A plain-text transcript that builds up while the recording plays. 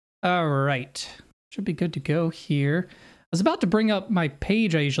All right. Should be good to go here. I was about to bring up my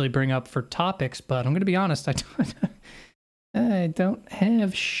page I usually bring up for topics, but I'm going to be honest, I don't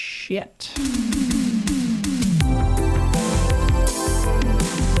have shit. We're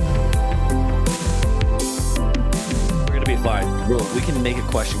going to be fine. Bro, we can make a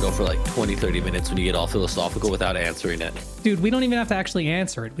question go for like 20, 30 minutes when you get all philosophical without answering it. Dude, we don't even have to actually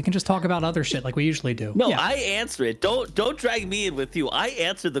answer it. We can just talk about other shit like we usually do. No, yeah. I answer it. Don't drag me in with you. I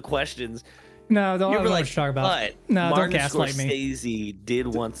answer the questions. No, don't know what to talk about. But no, Martin don't gaslight me. Scorsese did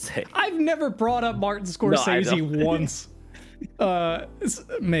once say. I've never brought up Martin Scorsese once.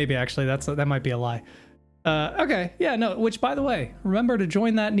 Maybe actually that might be a lie. Okay, yeah, no. Which, by the way, remember to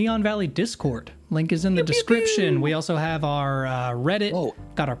join that Neon Valley Discord. Link is in the description. We also have our Reddit.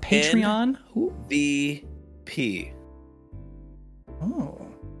 Got our Patreon. MVP. Oh.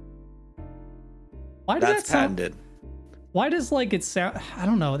 Why does that sound? Patented. Why does it sound? I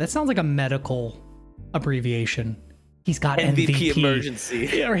don't know. That sounds like a medical abbreviation. He's got MVP emergency.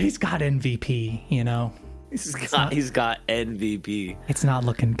 Yeah, or he's got MVP. You know. He's got MVP. It's not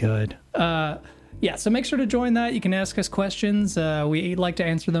looking good. Yeah, so make sure to join that. You can ask us questions. We like to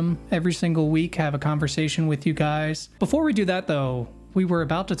answer them every single week, have a conversation with you guys. Before we do that, though, we were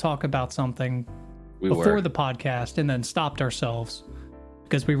about to talk about something before the podcast and then stopped ourselves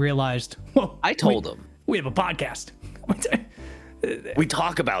because we realized, I told them. We have a podcast. We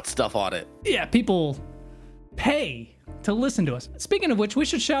talk about stuff on it. Yeah, people pay to listen to us. Speaking of which, we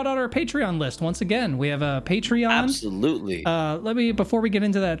should shout out our Patreon list once again. We have a Patreon. Absolutely. Before we get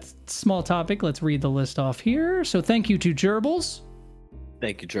into that small topic, let's read the list off here. So thank you to Gerbils.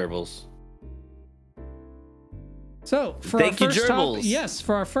 Thank you, Gerbils. So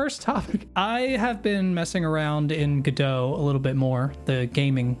for our first topic, I have been messing around in Godot a little bit more, the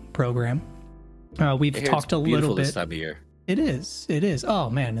gaming program. We've talked a little bit. This time of year. It is. Oh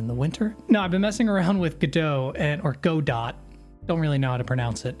man, in the winter? No, I've been messing around with Godot or Godot. Don't really know how to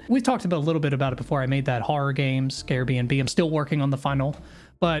pronounce it. We talked about a little bit about it before. I made that horror game, Scarebnb. I'm still working on the final,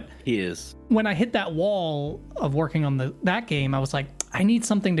 but he is. When I hit that wall of working on that game, I was like, I need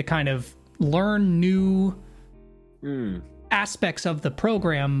something to kind of learn new aspects of the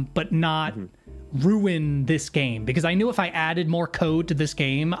program, but not ruin this game. Because I knew if I added more code to this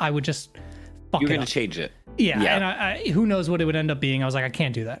game, I would just fuck it up. You're going to change it. Yeah, and I who knows what it would end up being. I was like, I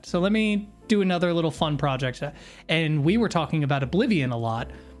can't do that. So let me do another little fun project. And we were talking about Oblivion a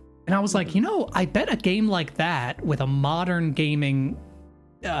lot. And I was like, I bet a game like that with a modern gaming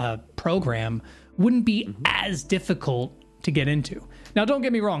program wouldn't be as difficult to get into. Now, don't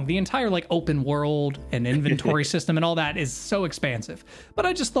get me wrong. The entire open world and inventory system and all that is so expansive. But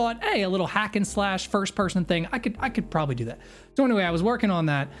I just thought, hey, a little hack and slash first person thing, I could probably do that. So anyway, I was working on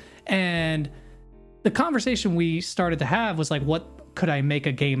that, and the conversation we started to have was what could I make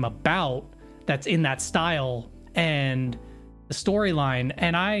a game about that's in that style and the storyline?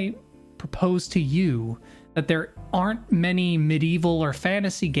 And I proposed to you that there aren't many medieval or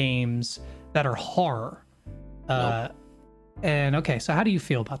fantasy games that are horror. Nope. And okay, so how do you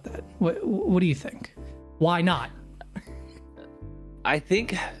feel about that? What do you think? Why not? I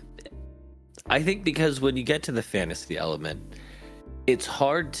think because when you get to the fantasy element, it's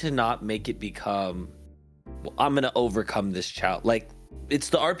hard to not make it become, I'm going to overcome this challenge. It's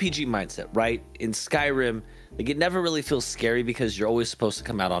the RPG mindset, right? In Skyrim, it never really feels scary because you're always supposed to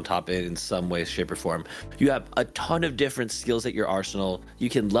come out on top of it in some way, shape, or form. You have a ton of different skills at your arsenal. You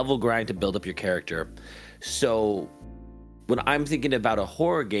can level grind to build up your character. So when I'm thinking about a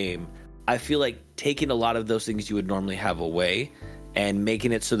horror game, I feel like taking a lot of those things you would normally have away and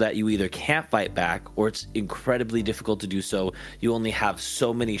making it so that you either can't fight back or it's incredibly difficult to do so. You only have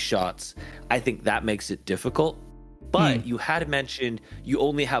so many shots. I think that makes it difficult. But you had mentioned you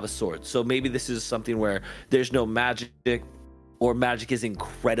only have a sword. So maybe this is something where there's no magic, or magic is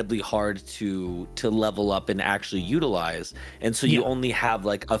incredibly hard to level up and actually utilize. And so you only have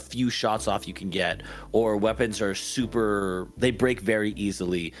a few shots off you can get, or weapons are they break very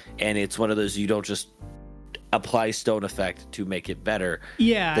easily. And it's one of those, you don't just apply stone effect to make it better.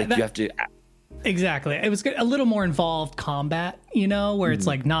 Yeah. You have to. Exactly. It was a little more involved combat, where it's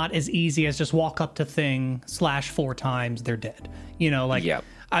not as easy as just walk up to thing /4 times, they're dead.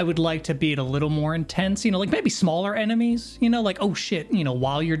 I would like to be it a little more intense, maybe smaller enemies, oh shit,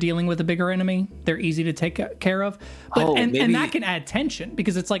 while you're dealing with a bigger enemy, they're easy to take care of. But, and that can add tension,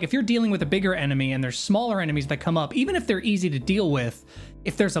 because it's if you're dealing with a bigger enemy and there's smaller enemies that come up, even if they're easy to deal with,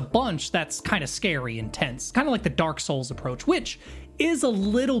 if there's a bunch, that's kind of scary, intense, kind of like the Dark Souls approach, which is a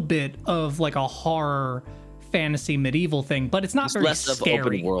little bit of a horror fantasy medieval thing, but it's not It's very less scary. of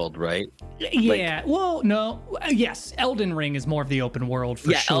open world, right? Yeah. Well, no. Yes, Elden Ring is more of the open world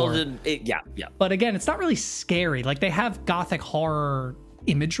for sure. Yeah. But again, it's not really scary. Like, they have gothic horror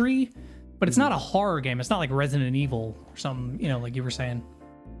imagery, but it's not a horror game. It's not like Resident Evil or something, like you were saying.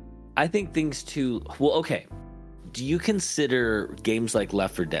 I think things too. Well, okay. Do you consider games like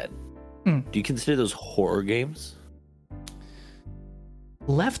Left 4 Dead? Do you consider those horror games?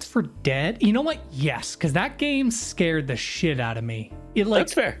 Left 4 Dead? You know what? Yes, because that game scared the shit out of me.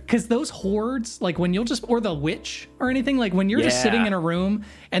 That's fair. Because those hordes, like when you'll just, or the witch or anything, like when you're just sitting in a room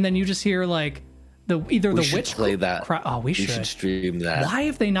and then you just hear like either the witch play that. We should stream that. Why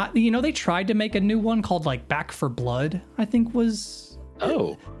have they not? They tried to make a new one called like Back 4 Blood, I think was.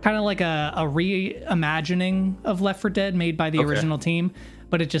 Kind of like a reimagining of Left 4 Dead made by the original team,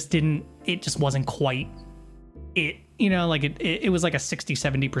 but it just wasn't quite it. Like it was like a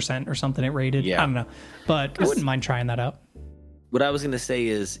 60-70% or something it rated. I don't know, but I wouldn't mind trying that out. What I was going to say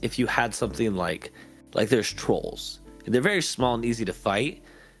is if you had something like there's trolls, they're very small and easy to fight,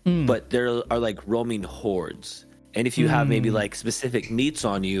 but there are like roaming hordes. And if you have maybe like specific meats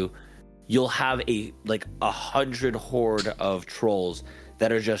on you, you'll have a 100 horde of trolls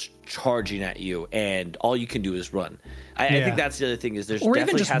that are just charging at you, and all you can do is run. I think that's the other thing is there's or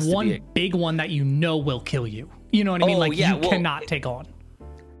definitely even just has to one be big one that will kill you. You know what I mean? You cannot take on.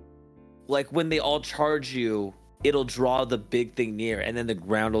 Like when they all charge you, it'll draw the big thing near, and then the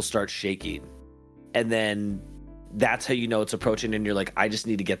ground will start shaking, and then that's how you know it's approaching, and you're like, I just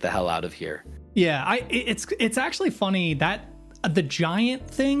need to get the hell out of here. Yeah, it's actually funny that the giant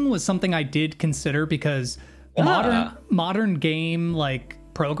thing was something I did consider because modern game like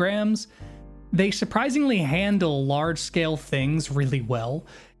programs, they surprisingly handle large scale things really well.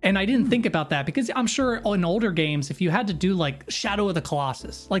 And I didn't think about that because I'm sure in older games, if you had to do like Shadow of the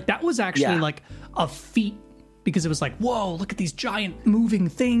Colossus, like that was actually like a feat because it was like, whoa, look at these giant moving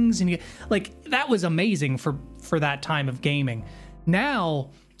things. And that was amazing for that time of gaming.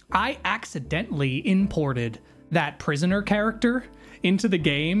 Now, I accidentally imported that prisoner character into the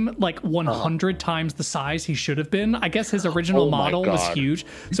game like 100 times the size he should have been. I guess his original model was huge.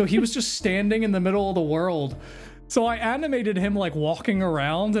 So he was just standing in the middle of the world. So I animated him like walking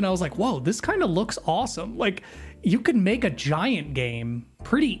around and I was like, whoa, this kind of looks awesome. Like you can make a giant game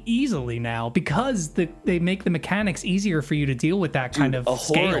pretty easily now because they make the mechanics easier for you to deal with that kind of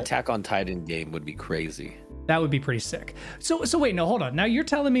scale. Horror Attack on Titan game would be crazy. That would be pretty sick. So wait, no, hold on. Now you're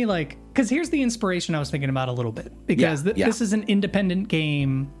telling me like, because here's the inspiration I was thinking about a little bit. Because this is an independent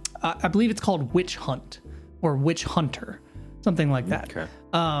game. I believe it's called Witch Hunt or Witch Hunter, something like that. Okay.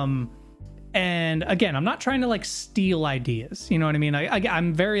 And again, I'm not trying to like steal ideas. You know what I mean?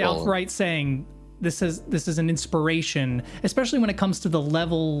 I'm very outright saying this is an inspiration, especially when it comes to the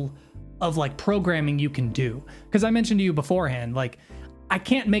level of like programming you can do. Because I mentioned to you beforehand, like I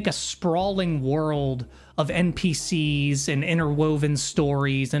can't make a sprawling world of NPCs and interwoven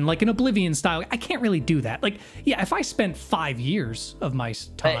stories and like an Oblivion style. I can't really do that. Like, yeah, if I spent 5 years of my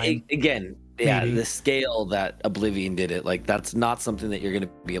time, the scale that Oblivion did it, like that's not something that you're going to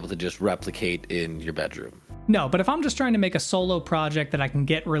be able to just replicate in your bedroom. No, but if I'm just trying to make a solo project that I can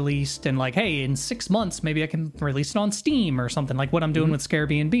get released and like, hey, in 6 months, maybe I can release it on Steam or something like what I'm doing with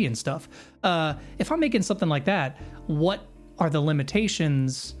Scarebnb and stuff. If I'm making something like that, what are the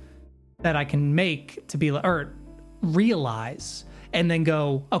limitations that I can make to be or realize and then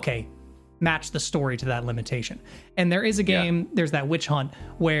go, okay, match the story to that limitation. And there is a game, there's that Witch Hunt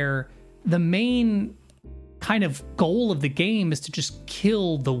where the main kind of goal of the game is to just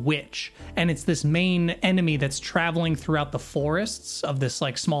kill the witch. And it's this main enemy that's traveling throughout the forests of this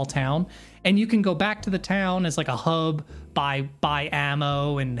like small town. And you can go back to the town as like a hub, buy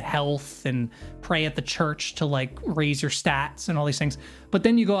ammo and health and pray at the church to like raise your stats and all these things. But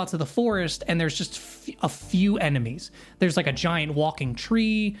then you go out to the forest and there's just a few enemies. There's like a giant walking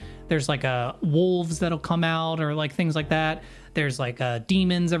tree. There's like wolves that'll come out or like things like that. There's like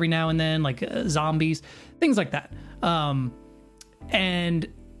demons every now and then, like zombies, things like that. And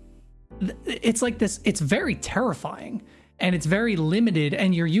it's like this, it's very terrifying. And it's very limited,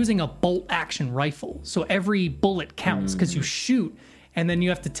 and you're using a bolt action rifle. So every bullet counts because you shoot, and then you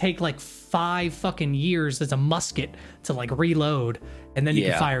have to take like 5 fucking years as a musket to like reload, and then you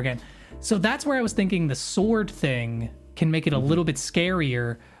can fire again. So that's where I was thinking the sword thing can make it a little bit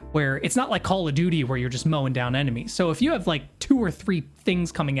scarier, where it's not like Call of Duty where you're just mowing down enemies. So if you have like 2 or 3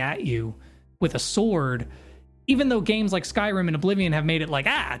 things coming at you with a sword, even though games like Skyrim and Oblivion have made it like,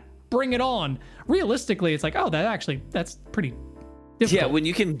 bring it on. Realistically, it's like, oh, that's pretty difficult. when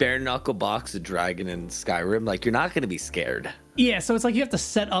you can bare knuckle box a dragon in Skyrim, like you're not going to be scared. Yeah, so it's like you have to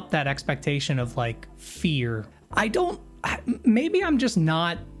set up that expectation of like fear. Maybe I'm just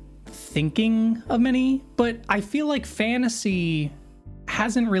not thinking of many, but I feel like fantasy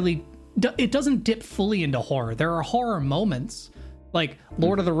hasn't really, it doesn't dip fully into horror. There are horror moments, like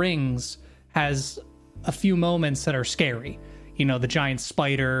Lord of the Rings has a few moments that are scary. You know, the giant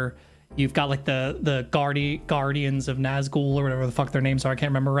spider. You've got like the Guardians of Nazgul or whatever the fuck their names are. I can't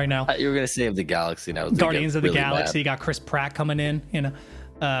remember right now. You were gonna say of the Galaxy now. Guardians of the really Galaxy. You got Chris Pratt coming in, you know.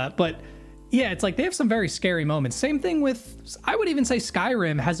 But yeah, it's like they have some very scary moments. Same thing with, I would even say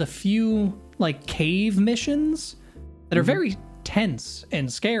Skyrim has a few like cave missions that are very tense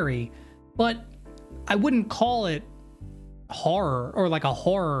and scary, but I wouldn't call it horror or like a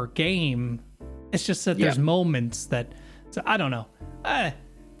horror game. It's just that there's moments that, so I don't know. I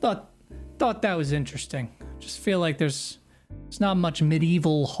thought that was interesting. Just feel like there's not much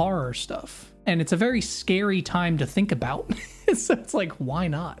medieval horror stuff, and it's a very scary time to think about. So it's like, why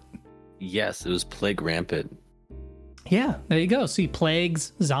not? Yes, it was plague rampant. Yeah, there you go. See,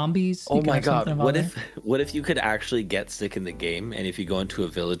 plagues, zombies. Oh my god! What if you could actually get sick in the game, and if you go into a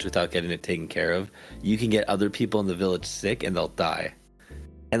village without getting it taken care of, you can get other people in the village sick and they'll die,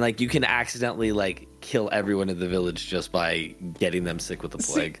 and like you can accidentally like kill everyone in the village just by getting them sick with the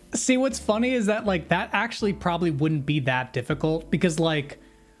plague. See, what's funny is that like that actually probably wouldn't be that difficult, because like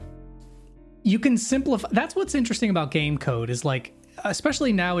you can simplify. That's what's interesting about game code is like,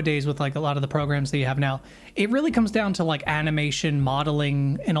 especially nowadays with like a lot of the programs that you have now, it really comes down to like animation,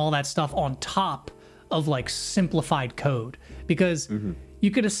 modeling, and all that stuff on top of like simplified code, because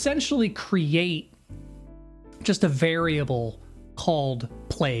you could essentially create just a variable called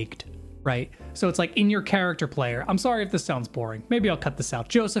plagued, right? So it's like in your character player. I'm sorry if this sounds boring. Maybe I'll cut this out.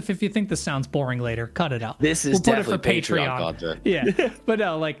 Joseph, if you think this sounds boring later, cut it out. This is definitely Patreon content. Yeah. But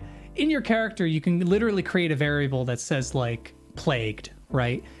no, like in your character, you can literally create a variable that says like plagued,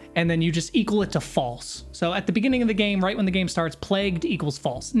 right? And then you just equal it to false. So at the beginning of the game, right when the game starts, plagued equals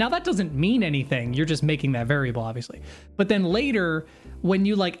false. Now that doesn't mean anything. You're just making that variable, obviously. But then later, when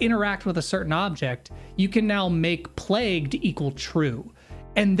you like interact with a certain object, you can now make plagued equal true.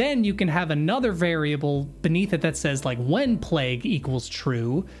 And then you can have another variable beneath it that says like when plague equals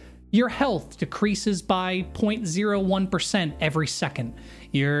true, your health decreases by 0.01% every second.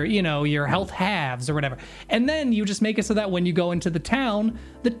 Your health halves or whatever. And then you just make it so that when you go into the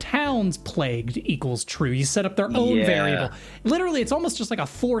town's plagued equals true. You set up their own variable. Literally, it's almost just like a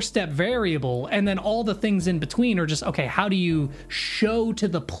 4-step variable. And then all the things in between are just, okay, how do you show to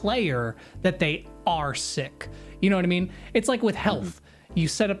the player that they are sick? You know what I mean? It's like with health. You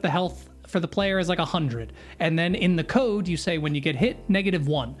set up the health for the player as like 100. And then in the code, you say when you get hit,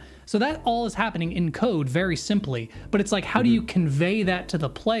 -1. So that all is happening in code very simply. But it's like, how do you convey that to the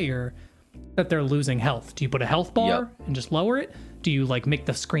player that they're losing health? Do you put a health bar and just lower it? Do you like make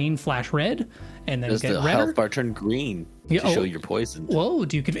the screen flash red and then Does get the redder? health bar turn green to show you're poisoned? Whoa,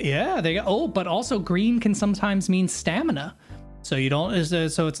 but also green can sometimes mean stamina. So you don't,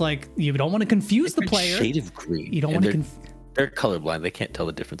 so it's like, you don't want to confuse the player. Shade of green. You don't want to They're colorblind. They can't tell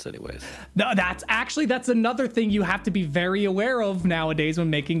the difference anyways. No, that's another thing you have to be very aware of nowadays when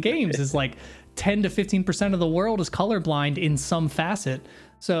making games is like 10 to 15% of the world is colorblind in some facet.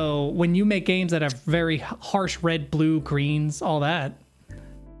 So when you make games that have very harsh red, blue, greens, all that,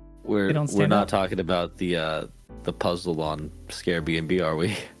 we're not talking about the puzzle on Scare B&B, are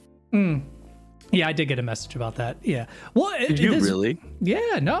we? Yeah, I did get a message about that. Yeah. What? Did you really?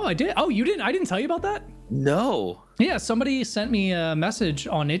 Yeah, no, I did. Oh, you didn't? I didn't tell you about that? No. Yeah, somebody sent me a message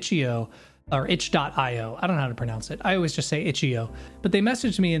on Itch.io, or itch.io. I don't know how to pronounce it. I always just say Itch.io. But they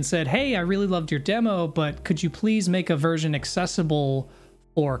messaged me and said, hey, I really loved your demo, but could you please make a version accessible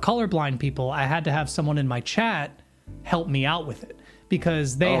for colorblind people? I had to have someone in my chat help me out with it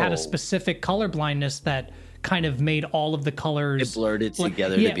because they had a specific colorblindness that kind of made all of the colors. It blurred it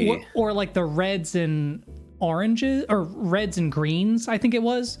together to be. Or like the reds and oranges, or reds and greens, I think it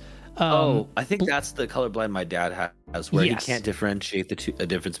was. I think that's the colorblind my dad has, where he can't differentiate the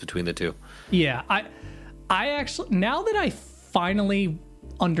difference between the two. Yeah, I actually, now that I finally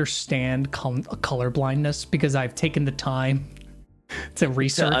understand color blindness, because I've taken the time to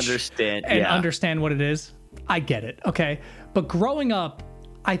research understand what it is, I get it. Okay, but growing up,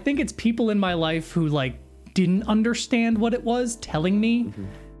 I think it's people in my life who like didn't understand what it was telling me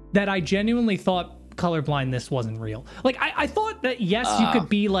that I genuinely thought colorblindness wasn't real. Like I thought that you could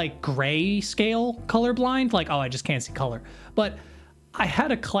be like gray scale colorblind, like, oh, I just can't see color. But I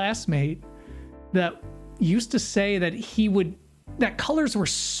had a classmate that used to say that that colors were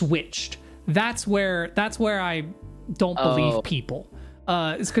switched. That's where I don't believe people.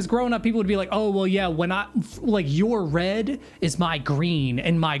 It's because growing up, people would be like, oh, well, yeah, like your red is my green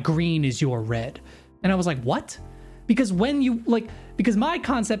and my green is your red. And I was like, what? Because because my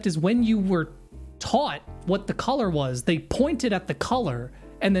concept is when you were taught what the color was, they pointed at the color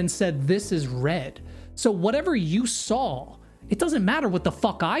and then said, this is red. So whatever you saw, it doesn't matter what the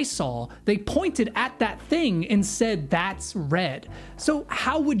fuck I saw. They pointed at that thing and said, that's red. So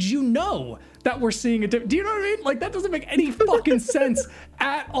how would you know that we're seeing it? Do you know what I mean? Like, that doesn't make any fucking sense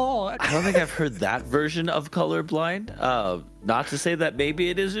at all. I don't think I've heard that version of colorblind. Not to say that maybe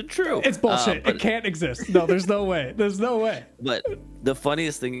it isn't true. It's bullshit. It can't exist. No, there's no way. There's no way. But the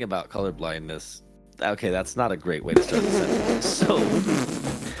funniest thing about colorblindness, okay, that's not a great way to start the sentence. So,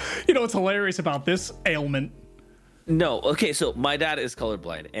 you know what's hilarious about this ailment? No, okay, so my dad is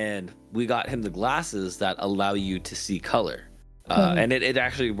colorblind, and we got him the glasses that allow you to see color. And it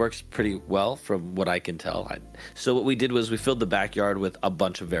actually works pretty well from what I can tell. So what we did was we filled the backyard with a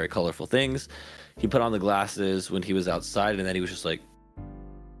bunch of very colorful things. He put on the glasses when he was outside, and then he was just like...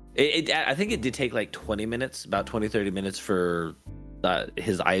 I think it did take like 20 minutes, about 20, 30 minutes for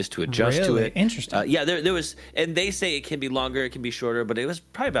his eyes to adjust to it. Interesting. Yeah, there was... And they say it can be longer, it can be shorter, but it was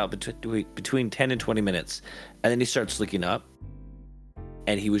probably about between 10 and 20 minutes. And then he starts looking up,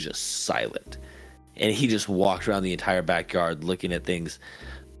 and he was just silent. And he just walked around the entire backyard looking at things.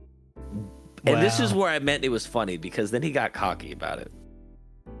 And This is where I meant it was funny, because then he got cocky about it.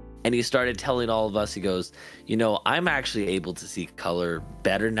 And he started telling all of us, he goes, you know, I'm actually able to see color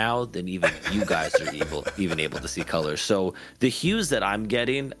better now than even you guys are even able to see color. So the hues that I'm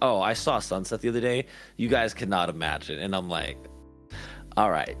getting, I saw sunset the other day. You guys cannot imagine. And I'm like,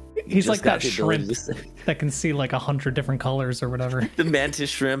 all right. He's like that shrimp that can see like 100 different colors or whatever. The mantis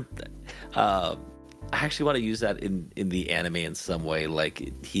shrimp. I actually want to use that in the anime in some way.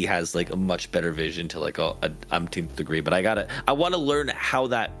 Like, he has like a much better vision to like a umpteenth degree. But I want to learn how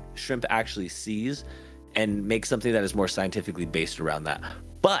that shrimp actually sees and make something that is more scientifically based around that.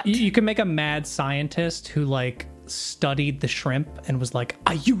 But you can make a mad scientist who like studied the shrimp and was like,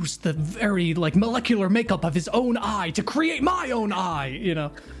 I used the very like molecular makeup of his own eye to create my own eye, you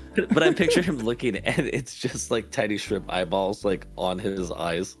know. But I picture him looking, and it's just like tiny shrimp eyeballs like on his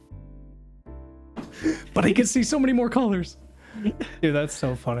eyes. But he can see so many more colors. Dude, that's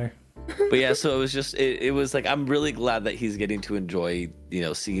so funny. But yeah, so it was just it was like, I'm really glad that he's getting to enjoy, you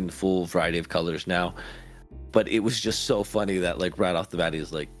know, seeing full variety of colors now. But it was just so funny that like right off the bat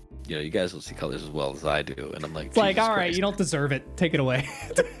he's like, you know, you guys don't see colors as well as I do. And I'm like, it's like, all right, you don't deserve it. Take it away.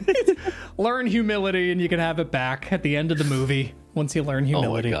 Learn humility and you can have it back at the end of the movie once you learn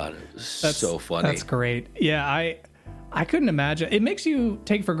humility. Oh my god, it was so funny. That's great. Yeah, I couldn't imagine. It makes you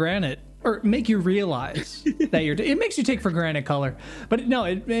take for granted, or make you realize that it makes you take for granted color. But no,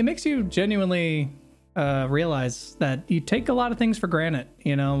 it makes you genuinely realize that you take a lot of things for granted,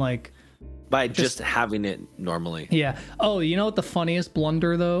 you know, like by just having it normally. Yeah. Oh, you know what the funniest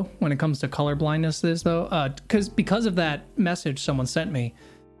blunder though when it comes to color blindness is though? Because of that message someone sent me,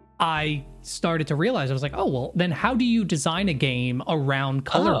 I started to realize, I was like, oh well, then how do you design a game around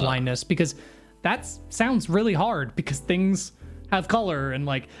color blindness? Because that sounds really hard, because things have color, and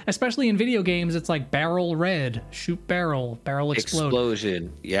like especially in video games it's like barrel red, shoot barrel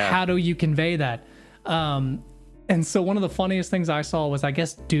explosion. Yeah, how do you convey that? And so one of the funniest things I saw was, I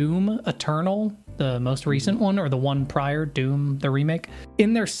guess, Doom Eternal, the most recent one, or the one prior, Doom the remake.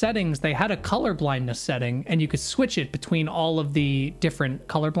 In their settings they had a color blindness setting, and you could switch it between all of the different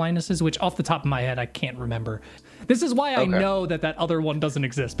color blindnesses, which off the top of my head I can't remember. This is why I know that other one doesn't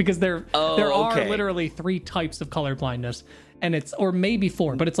exist, because there are literally 3 types of color blindness. And or maybe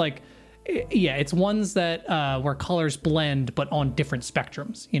 4, but it's like, yeah, it's ones that where colors blend, but on different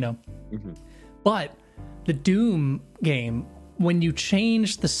spectrums, you know. Mm-hmm. But the Doom game, when you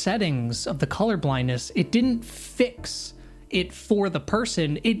change the settings of the color blindness, it didn't fix it for the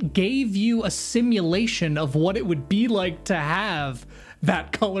person. It gave you a simulation of what it would be like to have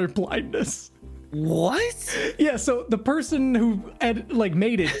that color blindness. What? Yeah, so the person who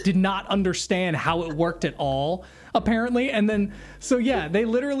made it did not understand how it worked at all, apparently. And then, so yeah, they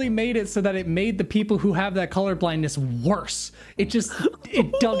literally made it so that it made the people who have that color blindness worse. It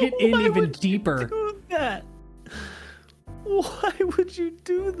dug it in even deeper. Do that? Why would you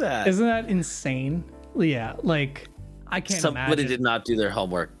do that? Isn't that insane? Yeah, like, I can't imagine. Somebody did not do their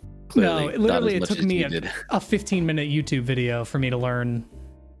homework. Clearly, no, literally it took me a 15-minute YouTube video for me to learn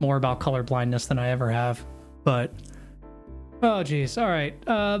more about color blindness than I ever have. But oh geez, all right.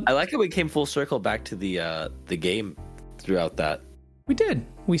 I like how we came full circle back to the game throughout that.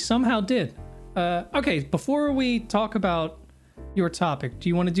 We somehow did. Okay, before we talk about your topic, do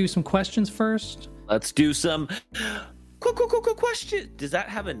you want to do some questions first? Let's do some quick question. Does that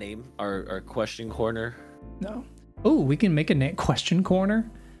have a name? Our question corner? No. Oh, we can make a name. Question corner?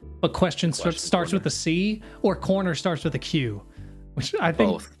 But question starts with a C, or corner starts with a Q, which I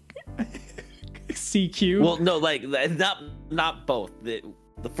think Both. CQ. Well, no, like not both. The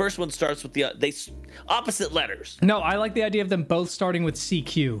first one starts with they opposite letters. No, I like the idea of them both starting with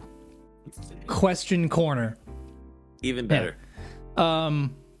CQ. Question corner. Even better. Yeah.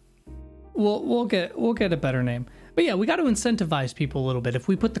 We'll get a better name. But yeah, we got to incentivize people a little bit. If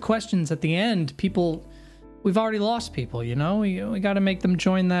we put the questions at the end, we've already lost people, you know? We got to make them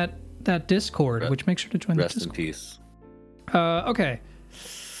join that Discord, which make sure to join the Discord. Rest in peace. Okay.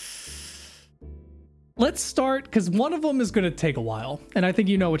 Let's start, because one of them is going to take a while, and I think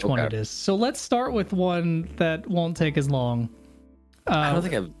you know which one it is. So let's start with one that won't take as long. I don't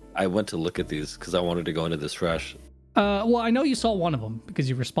think I went to look at these because I wanted to go into this fresh. Well, I know you saw one of them because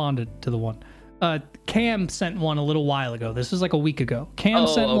you responded to the one. Cam sent one a little while ago. This was like a week ago. Cam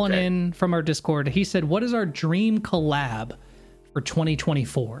sent one in from our Discord. He said, "What is our dream collab for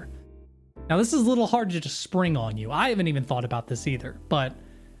 2024?" Now, this is a little hard to just spring on you. I haven't even thought about this either. But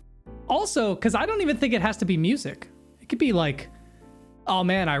also, because I don't even think it has to be music. It could be like, oh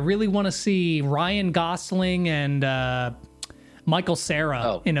man, I really want to see Ryan Gosling and Michael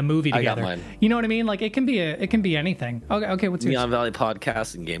Cera in a movie together. I got mine. You know what I mean? Like it can be anything. Okay, what's yours? Neon Valley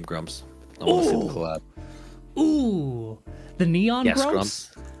Podcast and Game Grumps. I want to see the collab. Ooh, the Neon Yes,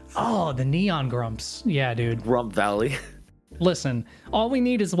 Grumps? Oh, the Neon Grumps. Yeah, dude. Grump Valley. Listen, all we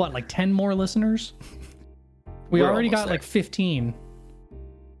need is what, like 10 more listeners? We already got like 15.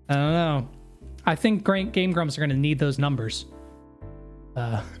 I don't know. I think Game Grumps are going to need those numbers.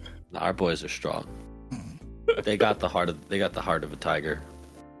 Our boys are strong. They got the heart of a tiger.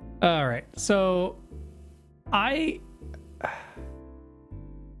 All right. So I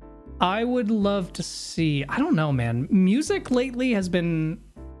would love to see, I don't know, man. Music lately has been,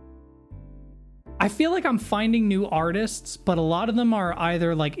 I feel like I'm finding new artists, but a lot of them are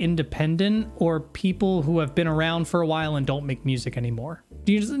either like independent or people who have been around for a while and don't make music anymore.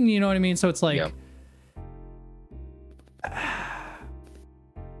 Do you know what I mean? So it's like,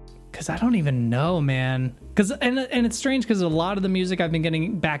 because I don't even know, man. Because and it's strange because a lot of the music I've been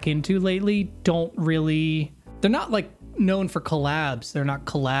getting back into lately they're not like known for collabs. They're not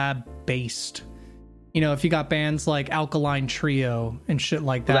collab based. You know, if you got bands like Alkaline Trio and shit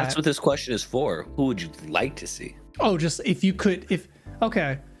like that. Well, that's what this question is for. Who would you like to see? Oh, just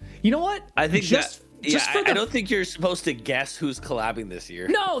okay. You know what? I think I don't think you're supposed to guess who's collabing this year.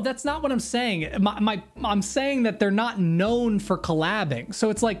 No, that's not what I'm saying. I'm saying that they're not known for collabing. So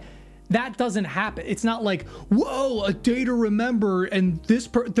it's like, that doesn't happen. It's not like, whoa, a day to remember and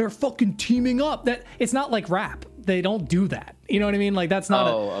they're fucking teaming up. That it's not like rap. They don't do that. You know what I mean? Like that's not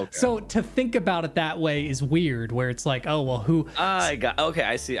okay. So to think about it that way is weird, where it's like, oh well, who I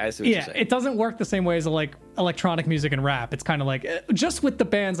see what you're saying. It doesn't work the same way as like electronic music and rap. It's kind of like just with the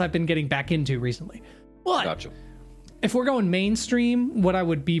bands I've been getting back into recently. But gotcha. If we're going mainstream, what I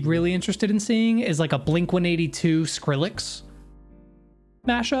would be really interested in seeing is like a Blink-182 Skrillex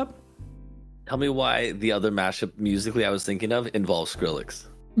mashup. Tell me why the other mashup musically I was thinking of involves Skrillex.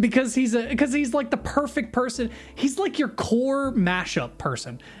 Because he's like the perfect person. He's like your core mashup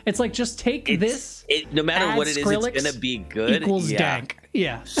person. It's like just take no matter what it is, Skrillex it's gonna be good. Equals dank.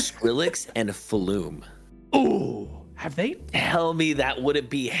 Yeah. Skrillex and Flume. Ooh, have they? Tell me that wouldn't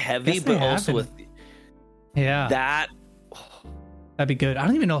be heavy, but also with that. That'd be good. I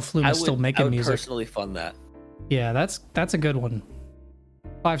don't even know if Flume is still making music. I would personally fund that. Yeah, that's a good one.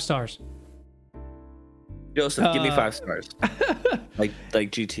 5 stars. Joseph, give me 5 stars. like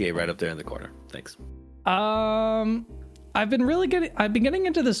GTA right up there in the corner. Thanks. I've been getting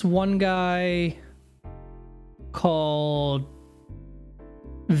into this one guy called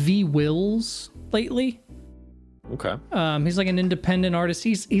V Wills lately. Okay. He's like an independent artist.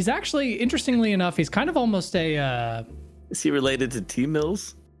 He's actually, interestingly enough, he's kind of almost a Is he related to T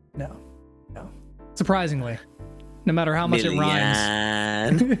Mills? No. Surprisingly. No matter how much it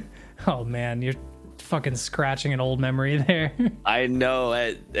rhymes. Oh man, you're fucking scratching an old memory there. I know.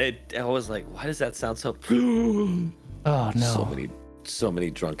 I was like, why does that sound so? Oh no. So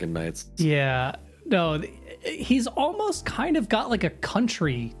many drunken nights. Yeah. No, he's almost kind of got like a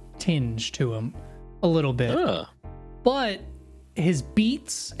country tinge to him, a little bit. But his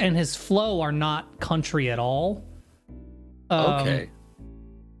beats and his flow are not country at all. Okay.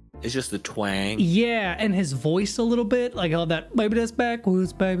 It's just the twang. Yeah, and his voice a little bit, like all that, baby, that's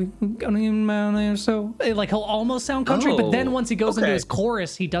backwards, baby. So, like, he'll almost sound country, but then once he goes into his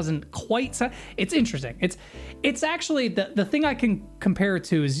chorus, he doesn't quite sound. It's interesting. It's actually, the thing I can compare it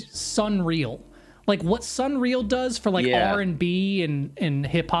to is Sunreal. like what Sunreal does for like Yeah. R&B and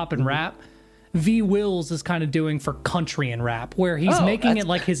hip hop and rap. V Wills is kind of doing for country and rap, where he's Oh, making that's- it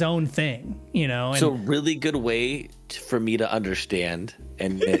like his own thing, you know. And It's a really good way for me to understand,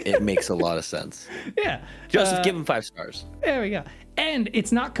 and it makes a lot of sense. yeah, Joseph, give him 5 stars. there we go. And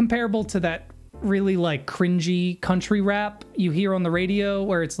it's not comparable to that really like cringy country rap you hear on the radio,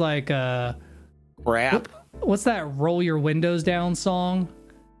 where it's like Crap. what's that roll your windows down song?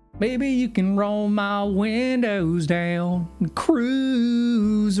 Maybe you can roll my windows down and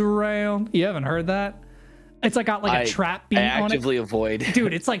cruise around. You haven't heard that? It's like got like a trap beat I on it. actively avoid.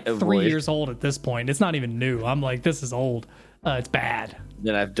 Dude, it's like 3 avoid. years old at this point. It's not even new. I'm like, this is old. It's bad.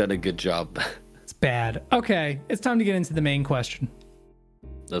 Then I've done a good job. It's bad. Okay, it's time to get into the main question.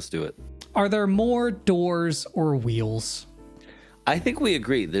 Let's do it. Are there more doors or wheels? I think we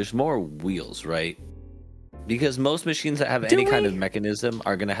agree. There's more wheels, right? Because most machines that have Do any kind we? of mechanism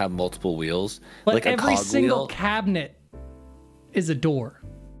are going to have multiple wheels, But like a every cog single wheel. cabinet is a door.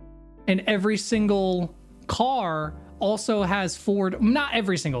 And every single car also has 4, not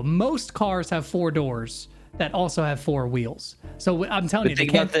every single, most cars have 4 doors that also have 4 wheels. So I'm telling you, But they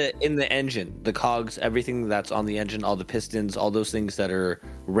think can't. about in the engine, the cogs, everything that's on the engine, all the pistons, all those things that are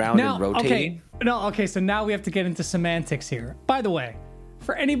round Now, and rotating. okay, so now we have to get into semantics here. By the way,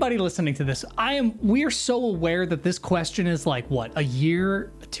 for anybody listening to this, we're so aware that this question is like what, a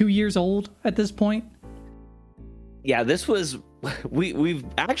year, 2 years old at this point? Yeah, this was we've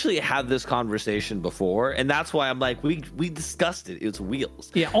actually had this conversation before, and that's why I'm like we discussed it. It's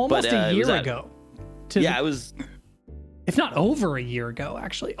wheels. Yeah, almost But, a it year was at- ago. Yeah, it was. If not over a year ago,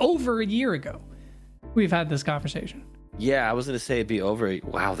 actually. Over a year ago, we've had this conversation. Yeah, I was gonna say it'd be over.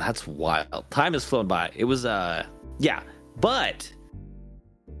 Wow, that's wild. Time has flown by. It was yeah, but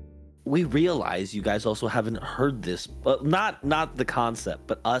we realize you guys also haven't heard this, but not the concept,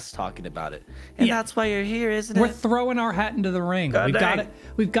 but us talking about it, and Yeah. that's why you're here, isn't We're it? throwing our hat into the ring. God dang.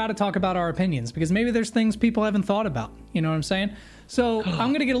 We've got to talk about our opinions, because maybe there's things people haven't thought about. You know what I'm saying? So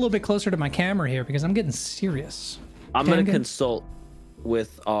I'm gonna get a little bit closer to my camera here because I'm getting serious. I'm Okay, gonna good. consult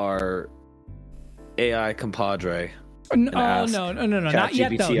with our AI compadre. No, ask not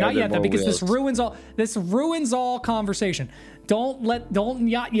yet though, ChatGPT, not are there yet though, more because this wheels? ruins all conversation.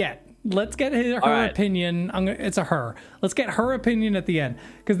 Not yet. Let's get her right. opinion. It's a her. Let's get her opinion at the end,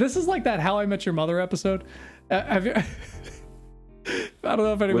 because this is like that How I Met Your Mother episode. Have you? I don't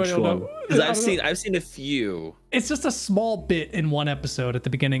know if anybody Which will one? know. Because I don't know. I've seen a few. It's just a small bit in one episode at the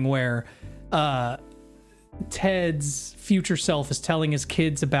beginning where Ted's future self is telling his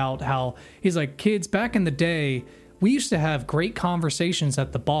kids about how he's like, kids, back in the day, we used to have great conversations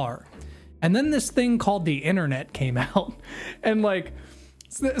at the bar. And then this thing called the internet came out. And like,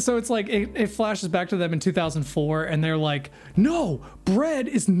 so it's like, it flashes back to them in 2004, and they're like, no, bread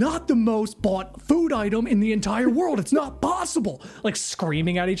is not the most bought food item in the entire world. It's not possible. Like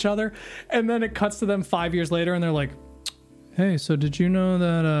screaming at each other. And then it cuts to them 5 years later, and they're like, hey, so did you know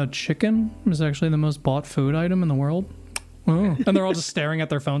that chicken is actually the most bought food item in the world? Oh. And they're all just staring at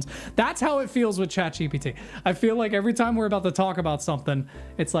their phones. That's how it feels with ChatGPT. I feel like every time we're about to talk about something,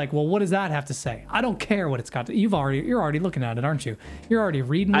 it's like, well, what does that have to say? I don't care what it's got to. You're already looking at it, aren't you? You're already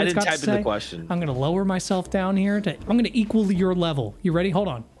reading what I it's didn't got to type in say. the question. I'm going to lower myself down here. I'm going to equal your level. You ready? Hold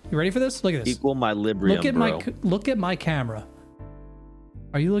on. You ready for this? Look at this. Equal my librium, Look at my camera.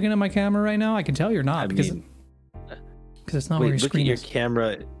 Are you looking at my camera right now? I can tell you're not, because it's not where your Wait, look at screen your is.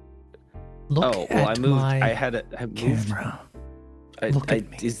 camera. Look Oh, at well, I moved. my I moved. camera. Look at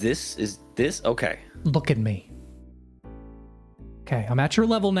me. Is this okay? Look at me. Okay, I'm at your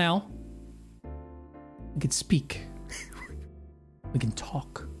level now. We can speak. We can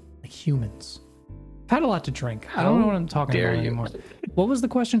talk like humans. I've had a lot to drink. I don't know what I'm talking dare about you. anymore. What was the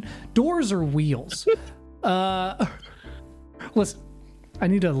question? Doors or wheels? Listen, I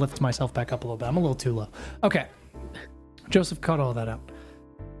need to lift myself back up a little bit. I'm a little too low. Okay. Joseph cut all that out.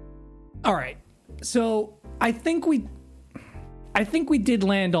 All right. So I think we did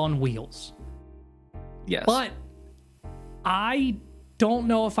land on wheels. Yes. But I don't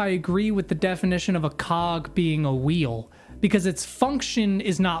know if I agree with the definition of a cog being a wheel, because its function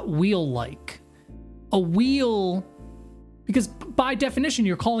is not wheel-like. A wheel, because by definition,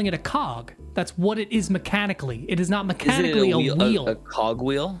 you're calling it a cog. That's what it is mechanically. It is not mechanically a wheel. A cog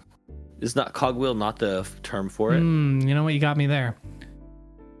wheel? Is not cog wheel not the term for it? You know what? You got me there.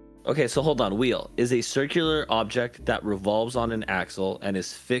 Okay, so hold on. Wheel is a circular object that revolves on an axle and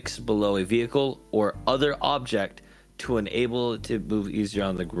is fixed below a vehicle or other object to enable it to move easier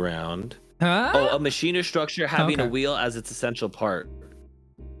on the ground. Huh? Oh, a machine or structure having Okay. a wheel as its essential part.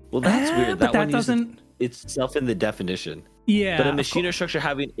 Well, that's weird. But that one uses doesn't. itself in the definition. Yeah. But a machine or structure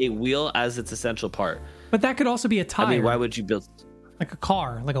having a wheel as its essential part. But that could also be a tire. I mean, why would you build? Like a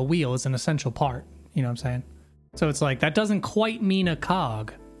car, like a wheel is an essential part. You know what I'm saying? So it's like, that doesn't quite mean a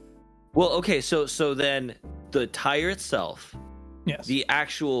cog. Well, okay, so then the tire itself, Yes. the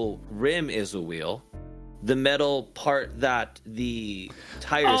actual rim is a wheel. The metal part that the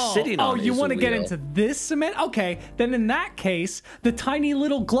tire is sitting on. Oh, you want to get wheel. into this cement? Okay, then in that case, the tiny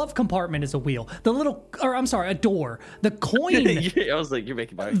little glove compartment is a wheel. A door. The coin. I was like, you're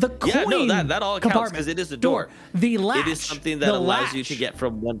making my. The coin. Yeah, no, that all counts because it is a door. The latch. It is something that allows you to get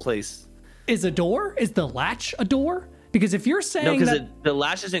from one place. Is a door? Is the latch a door? Because if you're saying no, because that the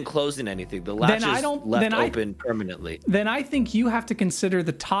latch isn't closing anything. The latch is left open permanently. Then I think you have to consider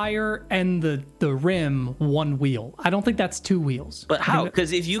the tire and the rim one wheel. I don't think that's two wheels. But how?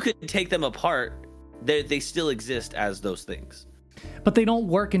 Because if you could take them apart, they still exist as those things. But they don't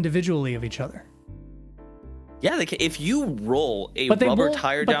work individually of each other. Yeah, they can. If you roll a rubber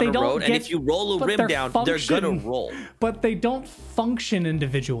tire down the road, and if you roll a rim down, they're gonna roll. But they don't function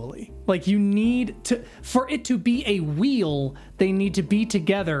individually. Like, you need to, for it to be a wheel, they need to be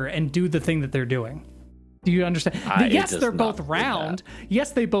together and do the thing that they're doing. Do you understand? Yes, they're both round.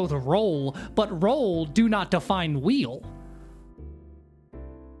 Yes, they both roll, but roll do not define wheel.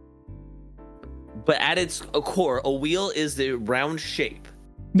 But at its core, a wheel is the round shape.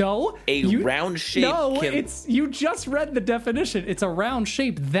 No, round shape. No, you just read the definition. It's a round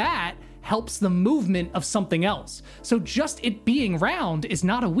shape that helps the movement of something else. So just it being round is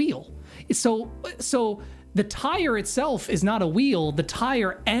not a wheel. So the tire itself is not a wheel. The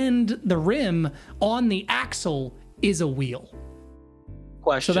tire and the rim on the axle is a wheel.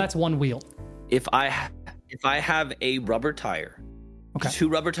 Question. So that's one wheel. If I have a rubber tire, okay, two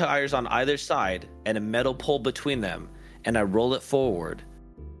rubber tires on either side, and a metal pole between them, and I roll it forward,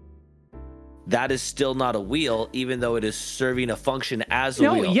 that is still not a wheel, even though it is serving a function as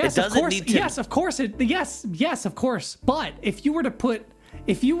a wheel. Yes, it doesn't of course. need to. Yes, of course. Yes, of course. But if you were to put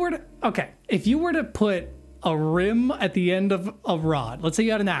a rim at the end of a rod, let's say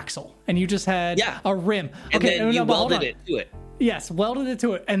you had an axle and you just had a rim, and then you welded it to it. Yes, welded it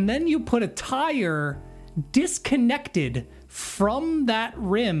to it, and then you put a tire disconnected from that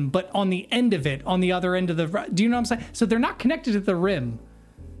rim, but on the end of it, on the other end of the. Do you know what I'm saying? So they're not connected to the rim.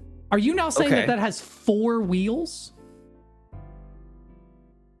 Are you now saying that has four wheels?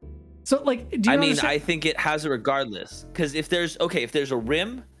 So, like, do you understand? I think it has it regardless. Because if there's a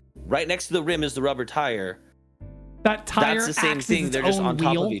rim, right next to the rim is the rubber tire. That tire, that's the same thing. They're just on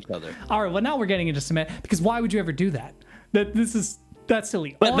top of each other. All right. Well, now we're getting into cement. Because why would you ever do that? That's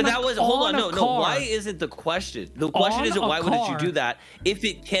silly. But that was hold on. No. Why isn't the question? The question isn't why wouldn't you do that? If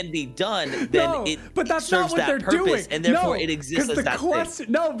it can be done, then but that's serves not what that they're purpose, doing. and therefore it exists as that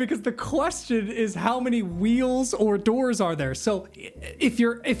thing. No, because the question is how many wheels or doors are there? So if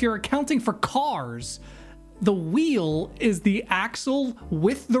you're accounting for cars, the wheel is the axle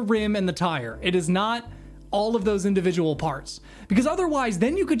with the rim and the tire. It is not all of those individual parts. Because otherwise,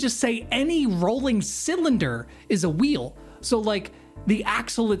 then you could just say any rolling cylinder is a wheel. So like the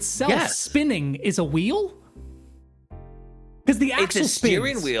axle itself spinning is a wheel? Because the axle it's a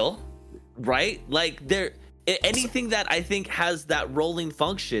steering spins. wheel, right? Like anything that I think has that rolling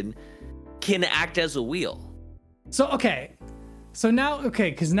function can act as a wheel. So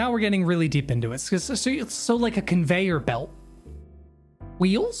because now we're getting really deep into it. So like a conveyor belt,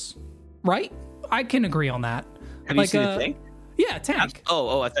 wheels, right? I can agree on that. Have you seen the thing? Yeah, tank.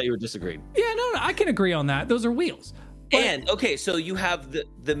 Oh, I thought you were disagreeing. Yeah, no, I can agree on that. Those are wheels. And okay, so you have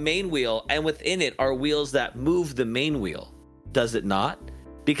the main wheel, and within it are wheels that move the main wheel. Does it not?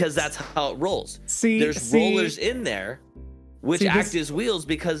 Because that's how it rolls. There's rollers in there which act as wheels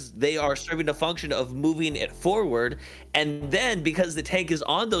because they are serving a function of moving it forward. And then because the tank is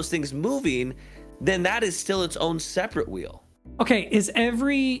on those things moving, then that is still its own separate wheel. Okay, is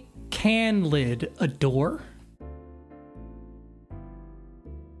every can lid a door?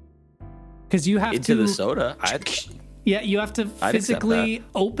 Because you have into the soda. Yeah, you have to physically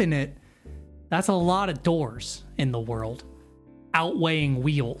open it. That's a lot of doors in the world, outweighing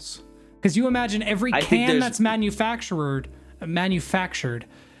wheels. Because you imagine every can that's manufactured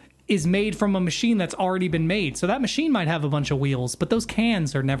is made from a machine that's already been made. So that machine might have a bunch of wheels, but those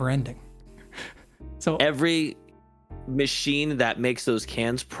cans are never ending. So every machine that makes those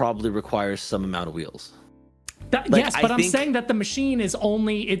cans probably requires some amount of wheels. Yes, but I'm saying that the machine is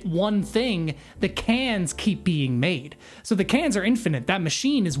only one thing. The cans keep being made. So the cans are infinite. That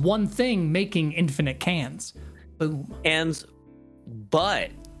machine is one thing making infinite cans. Boom.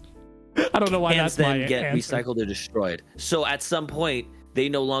 But I don't know why cans that's then my get answer. recycled or destroyed. So at some point, they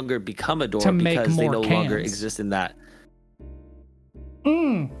no longer become a door to make because they more no cans. longer exist in that.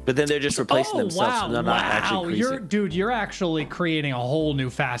 But then they're just replacing themselves, wow, and they're not actually increasing. You're actually creating a whole new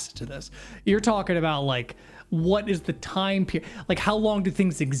facet to this. You're talking about like, what is the time period? Like, how long do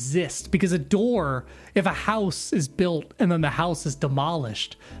things exist? Because a door, if a house is built and then the house is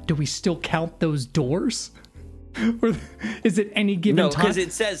demolished, do we still count those doors? Or is it any given time? No, because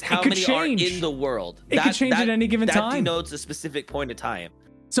it says how many are in the world. It could change at any given time. That denotes a specific point of time.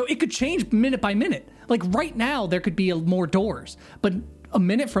 So it could change minute by minute. Like right now, there could be more doors, but a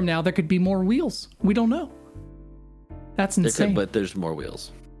minute from now, there could be more wheels. We don't know. That's insane. But there's more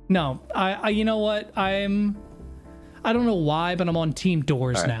wheels. No, I you know what? I don't know why, but I'm on team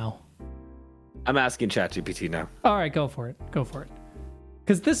doors now. I'm asking ChatGPT now. All right, go for it. Go for it.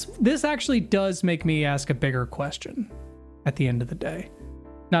 Because this actually does make me ask a bigger question at the end of the day.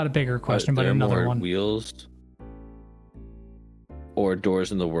 Not a bigger question, but another one. Wheels or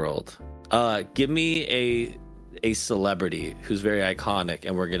doors in the world? Give me a celebrity who's very iconic,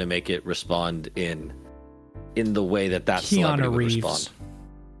 and we're gonna make it respond in the way that celebrity would respond.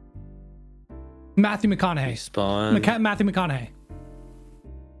 Matthew McConaughey. Matthew McConaughey.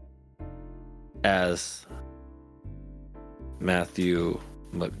 As Matthew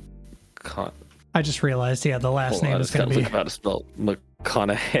McConaughey. I just realized, the last name is going to be... Look how to spell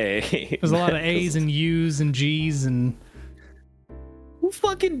McConaughey. There's a lot of A's and U's and G's and... Who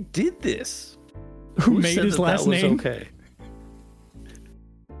fucking did this? Who made his last name? Okay.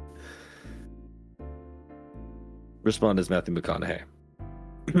 Respond as Matthew McConaughey.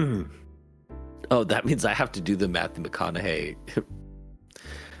 Oh, that means I have to do the Matthew McConaughey.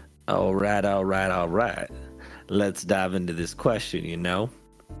 All right. Let's dive into this question,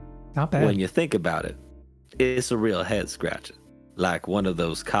 Not bad. When you think about it, it's a real head scratcher. Like one of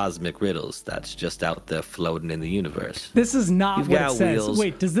those cosmic riddles that's just out there floating in the universe. This is not You've what it says.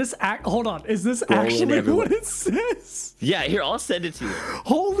 Wait, does this hold on. Is this actually what it says? Yeah, here, I'll send it to you.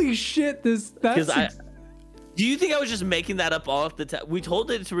 Holy shit, do you think I was just making that up off the top? We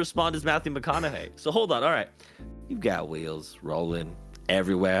told it to respond as Matthew McConaughey. So hold on. All right. You've got wheels rolling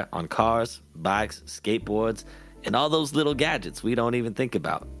everywhere on cars, bikes, skateboards, and all those little gadgets we don't even think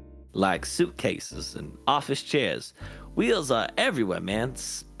about, like suitcases and office chairs. Wheels are everywhere, man,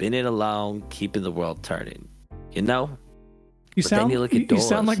 spinning along, keeping the world turning. You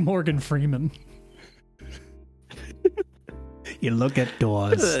sound like Morgan Freeman. You look at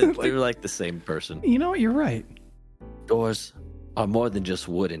doors. They're like the same person. You know what? You're right. Doors are more than just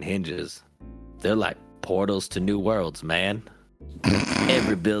wood and hinges. They're like portals to new worlds, man.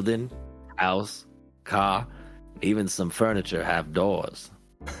 Every building, house, car, even some furniture have doors.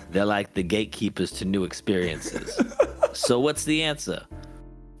 They're like the gatekeepers to new experiences. So what's the answer?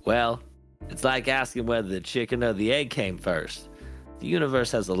 Well, it's like asking whether the chicken or the egg came first. The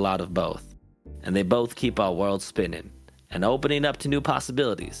universe has a lot of both, and they both keep our world spinning and opening up to new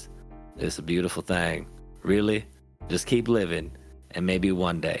possibilities. It's a beautiful thing. Really, just keep living, and maybe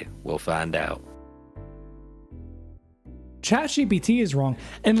one day we'll find out. ChatGPT is wrong.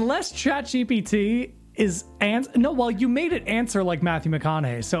 Unless ChatGPT is you made it answer like Matthew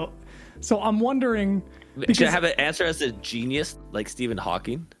McConaughey. So I'm wondering... Should I have it answer as a genius like Stephen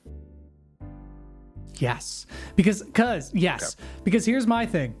Hawking? Yes. Because here's my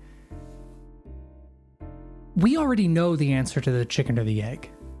thing. We already know the answer to the chicken or the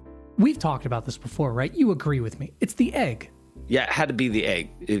egg. We've talked about this before, right? You agree with me. It's the egg. Yeah, it had to be the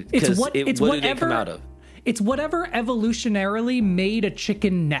egg. What did it come out of? It's whatever evolutionarily made a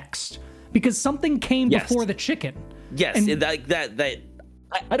chicken next. Because something came before the chicken. Yes, and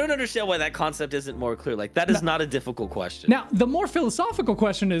I don't understand why that concept isn't more clear. Like, that is not a difficult question. Now, the more philosophical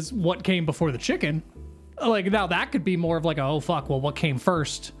question is what came before the chicken? Like, now that could be more of like, what came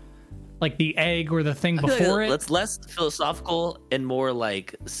first? Like the egg or the thing before it? It's less philosophical and more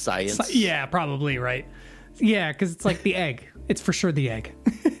like science. Yeah, probably, right? Yeah, because it's like the egg. It's for sure the egg.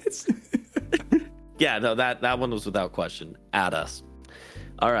 Yeah, no, that one was without question. At us.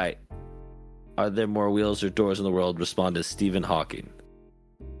 All right. Are there more wheels or doors in the world? Respond as Stephen Hawking.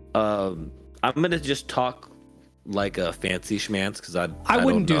 I'm gonna just talk like a fancy schmanz because I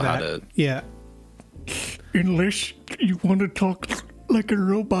wouldn't don't know do that. How to... Yeah. Unless you want to talk like a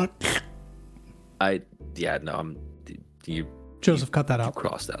robot. Joseph, cut that out.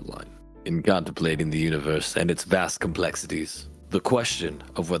 Cross that line. In contemplating the universe and its vast complexities, the question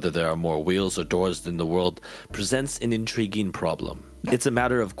of whether there are more wheels or doors in the world presents an intriguing problem. It's a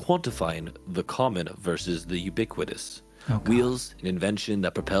matter of quantifying the common versus the ubiquitous. Wheels, an invention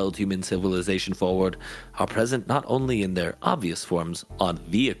that propelled human civilization forward, are present not only in their obvious forms on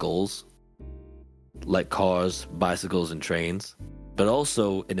vehicles, like cars, bicycles, and trains, but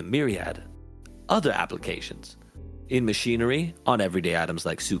also in a myriad other applications, In machinery, on everyday items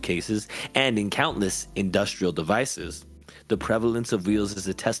like suitcases, and in countless industrial devices, the prevalence of wheels is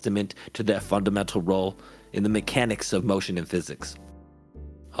a testament to their fundamental role in the mechanics of motion and physics.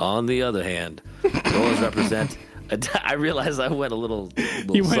 On the other hand, doors represent... I realize I went a little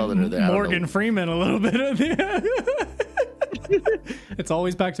You southerner went there. Morgan Freeman a little bit. It's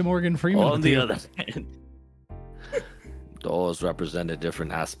always back to Morgan Freeman. On the other hand, doors represent a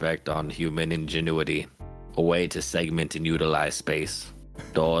different aspect on human ingenuity, a way to segment and utilize space.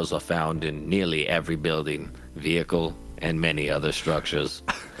 Doors are found in nearly every building, vehicle, and many other structures.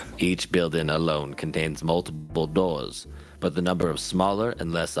 Each building alone contains multiple doors, but the number of smaller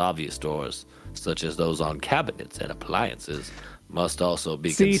and less obvious doors, such as those on cabinets and appliances, must also be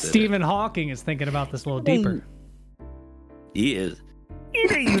considered. Stephen Hawking is thinking about this a little deeper. He is.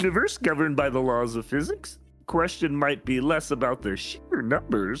 In a universe governed by the laws of physics, the question might be less about their sheer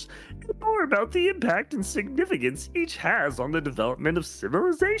numbers and more about the impact and significance each has on the development of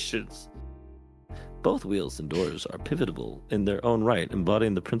civilizations. Both wheels and doors are pivotal in their own right,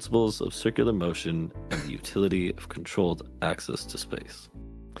 embodying the principles of circular motion and the utility of controlled access to space.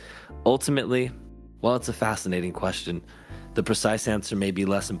 Ultimately, while it's a fascinating question, the precise answer may be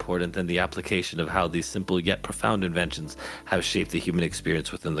less important than the application of how these simple yet profound inventions have shaped the human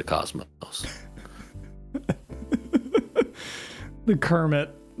experience within the cosmos. The Kermit.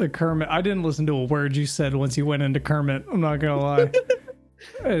 I didn't listen to a word you said once you went into Kermit. I'm not gonna lie.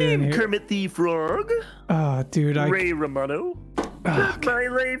 I'm Kermit the Frog. Oh, dude, Ray Romano. Cut my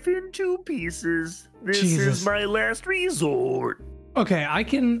life in 2 pieces. This is my last resort. Okay, I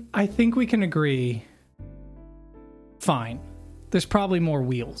think we can agree. Fine. There's probably more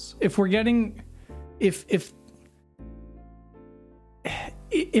wheels. If we're getting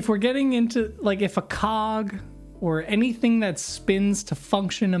we're getting into, like, if a cog or anything that spins to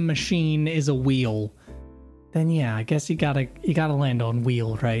function a machine is a wheel, then yeah, I guess you gotta land on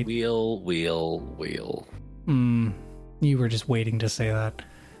wheel, right? Wheel. You were just waiting to say that.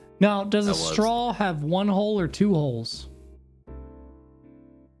 Now, does a straw have 1 hole or 2 holes?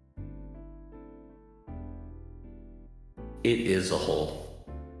 It is a hole.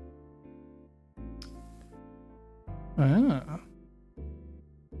 Ah.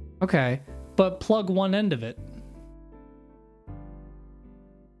 Okay, but plug one end of it.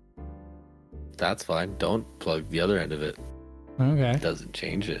 That's fine. Don't plug the other end of it. Okay. It doesn't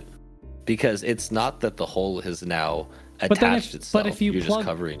change it. Because it's not that the hole has now attached itself. But if you're just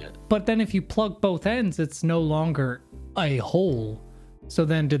covering it. But then if you plug both ends, it's no longer a hole. So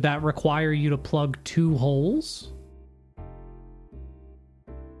then did that require you to plug 2 holes?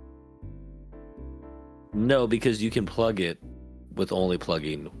 No, because you can plug it with only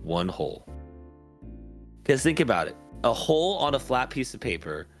plugging 1 hole. Because think about it. A hole on a flat piece of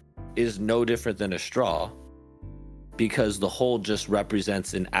paper is no different than a straw, because the hole just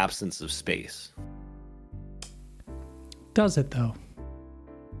represents an absence of space. Does it, though?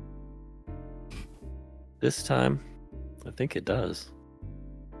 This time, I think it does.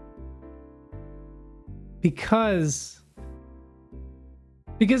 Because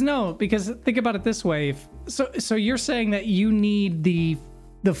think about it this way. So you're saying that you need the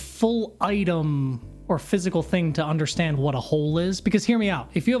full item or physical thing to understand what a hole is? Because hear me out.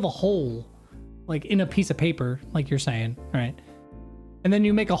 If you have a hole, like in a piece of paper, like you're saying, right? And then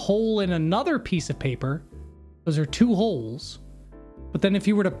you make a hole in another piece of paper, those are 2 holes. But then if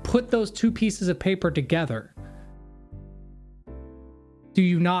you were to put those 2 pieces of paper together, do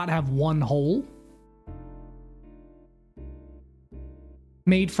you not have 1 hole?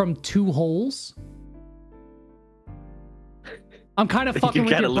 Made from 2 holes? I'm kind of fucking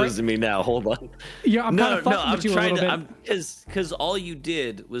with you. You're kind of losing me now. Hold on. Yeah, I'm kind of fucking with you a little bit. Because all you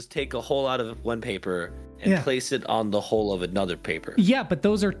did was take a hole out of one paper and place it on the hole of another paper. Yeah, but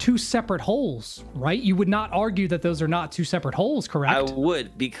those are 2 separate holes, right? You would not argue that those are not 2 separate holes, correct? I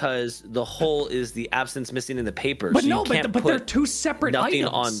would, because the hole is the absence missing in the paper. But so no, but they're 2 separate nothing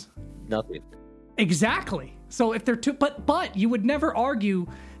items. On nothing. Exactly. So if they're 2, but you would never argue.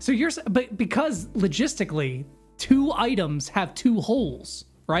 So but because logistically, 2 items have 2 holes,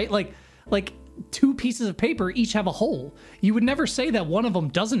 right? Like 2 pieces of paper each have a hole. You would never say that one of them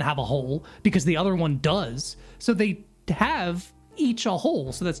doesn't have a hole because the other one does. So they have each a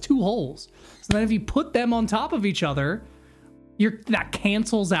hole. So that's 2 holes. So then if you put them on top of each other, that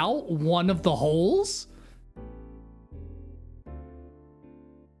cancels out one of the holes.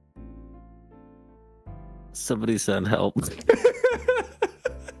 Somebody send help.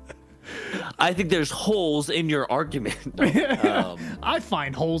 I think there's holes in your argument. I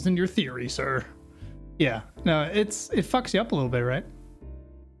find holes in your theory, sir. Yeah, no, it fucks you up a little bit, right?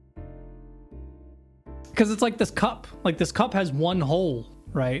 Because it's like this cup. Like this cup has one hole,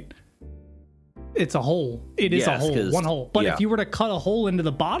 right? It's a hole. It is a hole, one hole. But if you were to cut a hole into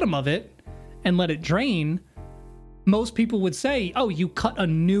the bottom of it and let it drain, most people would say, oh, you cut a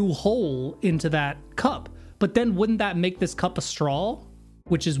new hole into that cup. But then wouldn't that make this cup a straw,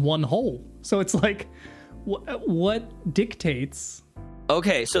 which is one hole? So it's like, what dictates?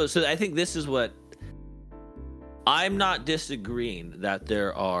 Okay, so I think this is what... I'm not disagreeing that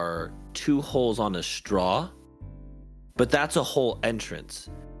there are two holes on a straw, but that's a whole entrance.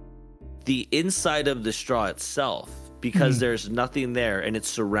 The inside of the straw itself, because there's nothing there and it's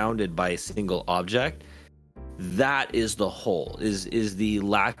surrounded by a single object, that is the hole, is the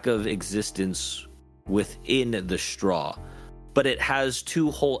lack of existence within the straw. But it has two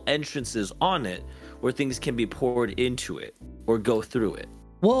whole entrances on it where things can be poured into it or go through it.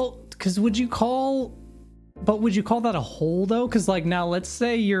 Well, because would you call that a hole though? Because like now let's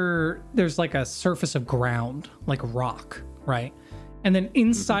say there's like a surface of ground, like rock, right? And then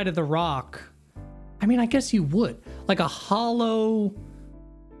inside of the rock, I mean, I guess you would. Like a hollow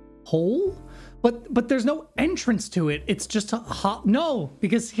hole? But there's no entrance to it. It's just no,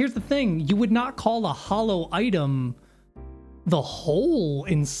 because here's the thing. You would not call a hollow item the hole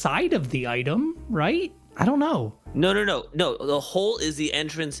inside of the item, right? I don't know. No. The hole is the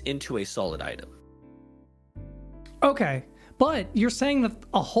entrance into a solid item. Okay. But you're saying that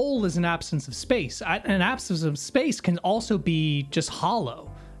a hole is an absence of space. An absence of space can also be just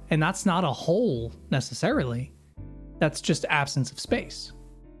hollow. And that's not a hole necessarily. That's just absence of space.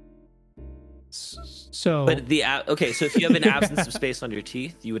 So, but so if you have an absence of space on your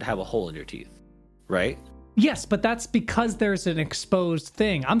teeth, you would have a hole in your teeth, right? Yes, but that's because there's an exposed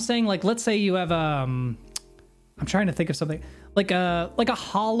thing. I'm saying, like, let's say you have I'm trying to think of something like a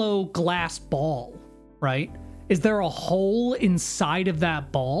hollow glass ball, right? Is there a hole inside of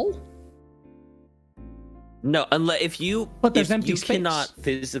that ball? No, unless if you empty space. Cannot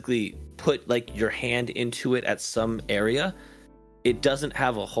physically put like your hand into it at some area, it doesn't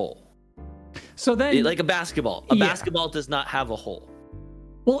have a hole. So then, like a basketball, basketball does not have a hole.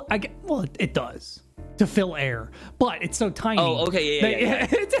 Well, it does to fill air, but it's so tiny. Oh, okay, yeah.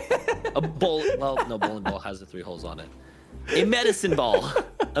 A bowling ball has the 3 holes on it. A medicine ball.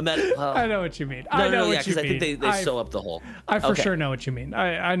 I know what you mean. Because I think they sew up the hole. I for sure know what you mean.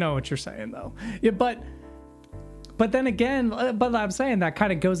 I know what you're saying though. Yeah, but then again, but I'm saying that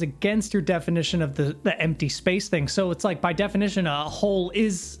kind of goes against your definition of the empty space thing. So it's like by definition, a hole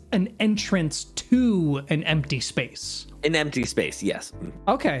is an entrance to an empty space. An empty space, yes.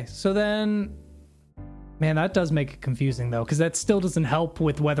 Okay, so then, man, that does make it confusing though, because that still doesn't help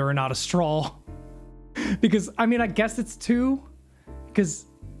with whether or not a straw. Because I mean, I guess it's 2. Because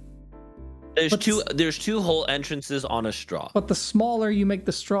there's 2 whole entrances on a straw. But the smaller you make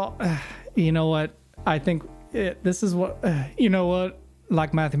the straw, you know what? I think this is what you know what.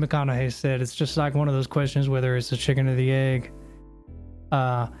 Like Matthew McConaughey said, it's just like one of those questions whether it's the chicken or the egg.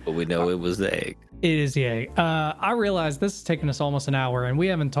 But we know it was the egg. It is the egg. I realize this has taken us almost an hour, and we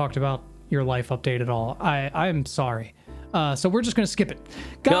haven't talked about your life update at all. I'm sorry. So we're just gonna skip it,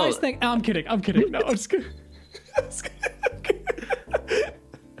 guys. I'm kidding. No, I'm just kidding.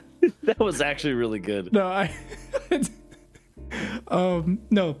 That was actually really good. No,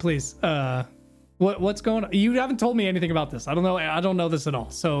 no, please. What's going on? You haven't told me anything about this. I don't know this at all.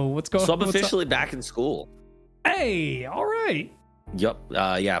 So what's going on? So I'm officially back in school. Hey, all right. Yep.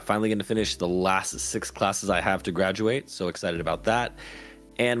 Finally going to finish the last 6 classes I have to graduate. So excited about that.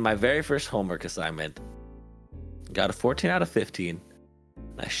 And my very first homework assignment, got a 14 out of 15.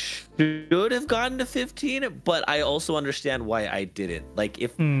 I should have gotten to 15, but I also understand why I didn't. Like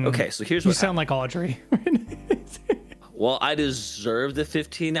okay, so here's what you sound like Audrey. Well, I deserve the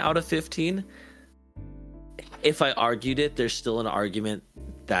 15 out of 15. If I argued it, there's still an argument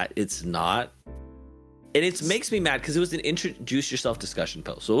that it's not. And it makes me mad because it was an introduce yourself discussion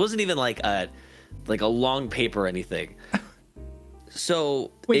post. So it wasn't even like a long paper or anything.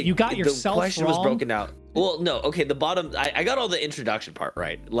 So wait, you got yourself the question wrong? Was broken out. Well, no, okay, the bottom, I got all the introduction part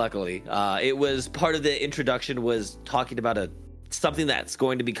right, luckily. It was part of the introduction was talking about something that's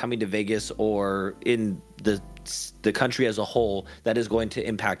going to be coming to Vegas or in the country as a whole that is going to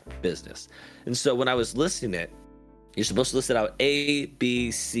impact business. And so when I was listing it, you're supposed to list it out A, B,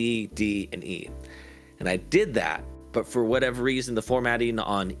 C, D, and E. And I did that, but for whatever reason, the formatting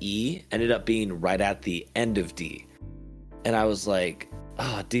on E ended up being right at the end of D. And I was like,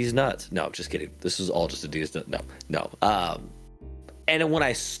 oh, D's nuts. No, just kidding. This is all just a D's nuts. No. And then when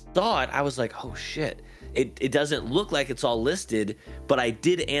I saw it, I was like, oh shit. It doesn't look like it's all listed, but I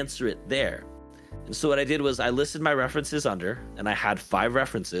did answer it there. And so what I did was I listed my references under, and I had 5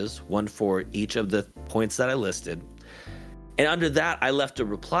 references, one for each of the points that I listed. And under that, I left a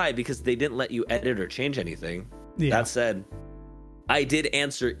reply because they didn't let you edit or change anything. Yeah. That said, I did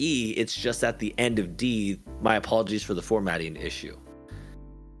answer E. It's just at the end of D, my apologies for the formatting issue.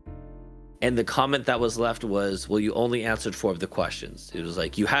 And the comment that was left was, well, you only answered 4 of the questions. It was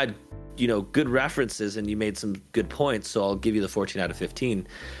like, you had, good references and you made some good points, so I'll give you the 14 out of 15.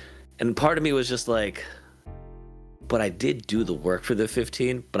 And part of me was just like, but I did do the work for the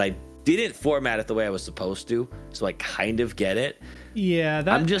 15, but I didn't format it the way I was supposed to, so I kind of get it. Yeah,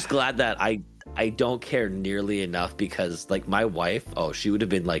 I'm just glad that I don't care nearly enough, because like my wife, she would have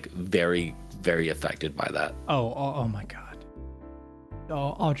been like very, very affected by that. Oh my God.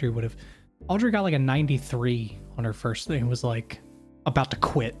 Audrey got like a 93 on her first thing, was like about to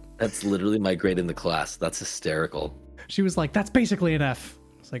quit. That's literally my grade in the class. That's hysterical. She was like, that's basically an F.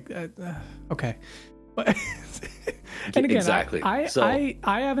 It's like, okay. But and again, exactly. I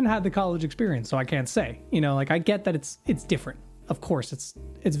haven't had the college experience, so I can't say. Like I get that it's different. Of course,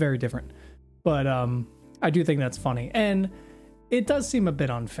 it's very different. But I do think that's funny, and it does seem a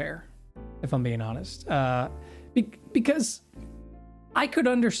bit unfair, if I'm being honest. Because I could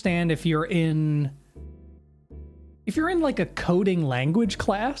understand if you're in like a coding language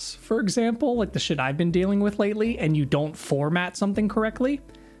class, for example, like the shit I've been dealing with lately, and you don't format something correctly,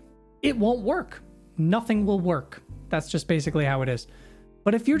 it won't work. Nothing will work. That's just basically how it is.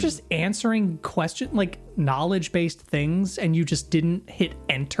 But if you're just answering like knowledge-based things, and you just didn't hit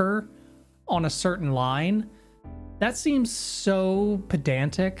enter on a certain line, that seems so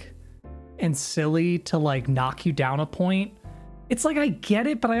pedantic and silly to like knock you down a point. It's like, I get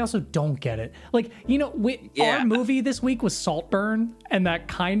it, but I also don't get it. Like, our movie this week was Saltburn, and that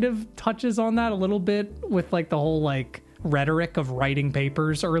kind of touches on that a little bit with like the whole like rhetoric of writing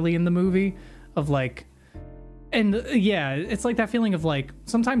papers early in the movie of like, and yeah, it's like that feeling of like,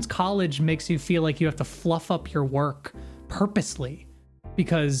 sometimes college makes you feel like you have to fluff up your work purposely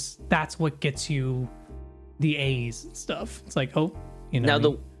because that's what gets you the A's and stuff. It's like, Now,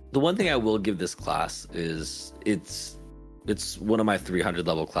 the one thing I will give this class is it's one of my 300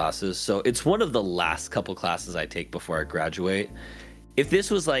 level classes. So it's one of the last couple classes I take before I graduate. If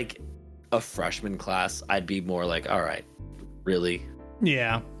this was like a freshman class, I'd be more like, all right, really?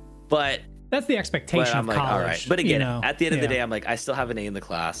 Yeah. But that's the expectation of like, college. all right. But again, at the end of the day, I'm like, I still have an A in the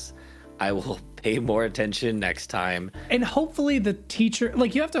class. I will pay more attention next time. And hopefully the teacher,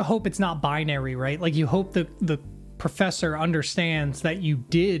 like, you have to hope it's not binary, right? Like, you hope the professor understands that you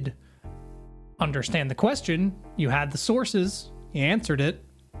did understand the question, you had the sources, you answered it.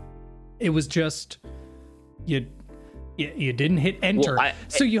 It was just you didn't hit enter.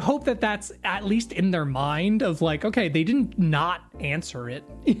 So you hope that that's at least in their mind of like, okay, they didn't not answer it,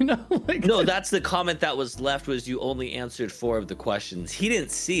 like, no, that's the comment that was left, was you only answered 4 of the questions. He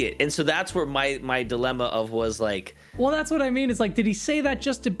didn't see it. And so that's where my dilemma was like, well, that's what I mean. It's like, did he say that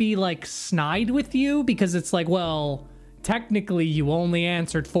just to be like snide with you? Because it's like, well, technically you only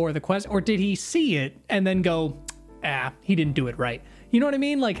answered 4 of the questions, or did he see it and then go, he didn't do it right? You know what I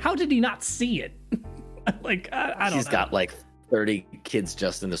mean? Like, how did he not see it? Like, I don't know. He's got like 30 kids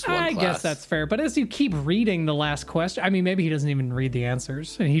just in this one class. I guess that's fair. But as you keep reading the last question, I mean, maybe he doesn't even read the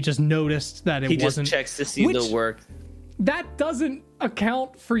answers, and he just noticed that he wasn't. He just checks to see the work. That doesn't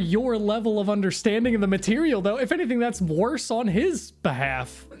account for your level of understanding of the material, though. If anything, that's worse on his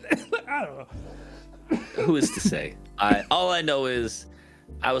behalf. I don't know. Who is to say? All I know is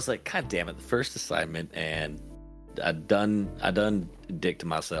I was like, God damn it, the first assignment, and I done dick to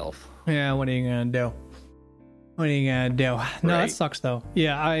myself. Yeah, what are you gonna do? No, right. That sucks though.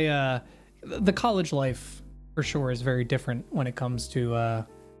 Yeah, the college life for sure is very different when it comes to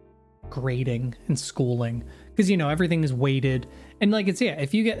grading and schooling, because everything is weighted, and like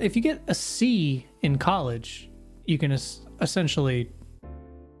if you get a C in college, you can essentially,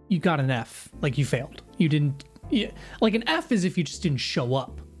 you got an F, like you failed. You didn't. Like an F is if you just didn't show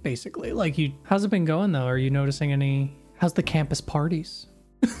up, basically. Like how's it been going though? Are you noticing how's the campus parties?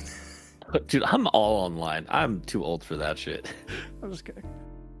 Dude, I'm all online. I'm too old for that shit. I'm just kidding.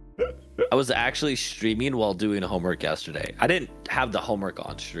 I was actually streaming while doing homework yesterday. I didn't have the homework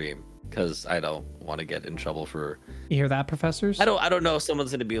on stream because I don't want to get in trouble for. You hear that, professors? I don't know if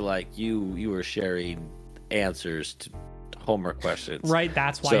someone's gonna be like, you were sharing answers to homework questions. Right,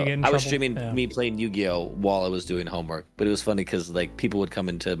 that's why you get in trouble. I was streaming me playing Yu-Gi-Oh while I was doing homework, but it was funny because like people would come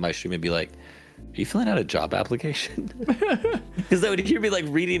into my stream and be like, are you filling out a job application? Because they would hear me like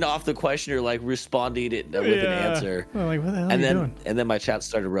reading off the question or like responding it with an answer. I'm like, what the hell are you doing? And then my chat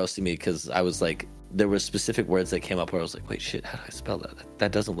started roasting me because I was like there were specific words that came up where I was like, wait, shit, how do I spell that?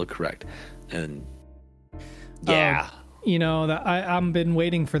 That doesn't look correct. And yeah. You know, that I've been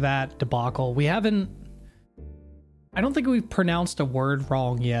waiting for that debacle. I don't think we've pronounced a word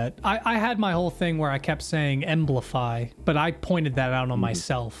wrong yet. I had my whole thing where I kept saying amplify, but I pointed that out on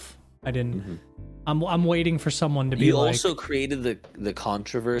myself. I didn't. I'm waiting for someone to be you like. You also created the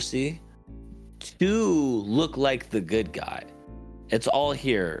controversy to look like the good guy. It's all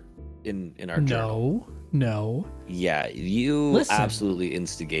here in our journal. No. Yeah, you absolutely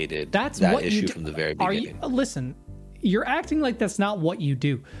instigated that issue from the very beginning. Listen, you're acting like that's not what you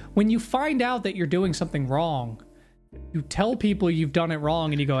do. When you find out that you're doing something wrong, you tell people you've done it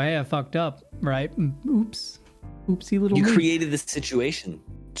wrong and you go, hey, I fucked up, right? Oops. Oopsie little You me. created this situation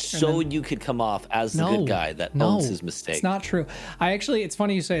so you could come off as the good guy that owns his mistake. It's not true. It's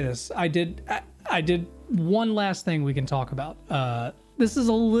funny you say this. I did one last thing we can talk about. This is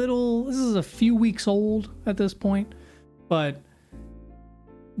a few weeks old at this point, but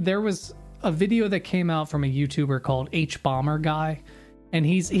there was a video that came out from a YouTuber called H Bomber Guy. And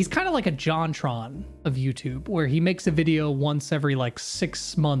he's kind of like a JonTron of YouTube, where he makes a video once every like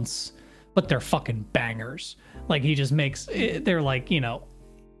 6 months, but they're fucking bangers. Like he just makes, they're like, you know,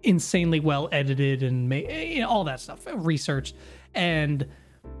 insanely well edited and all that stuff, researched. And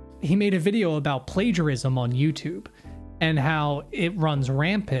he made a video about plagiarism on YouTube and how it runs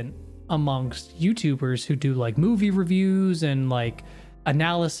rampant amongst YouTubers who do like movie reviews and like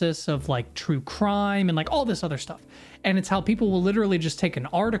analysis of like true crime and like all this other stuff. And it's how people will literally just take an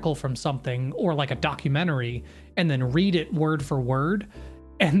article from something or like a documentary and then read it word for word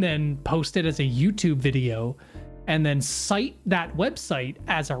and then post it as a YouTube video and then cite that website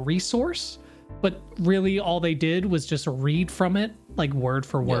as a resource. But really all they did was just read from it like word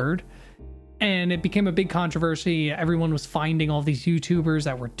for word. And it became a big controversy. Everyone was finding all these YouTubers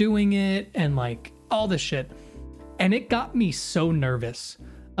that were doing it and like all this shit. And it got me so nervous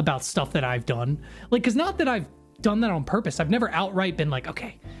about stuff that I've done. Like, cause not that I've done that on purpose. I've never outright been like,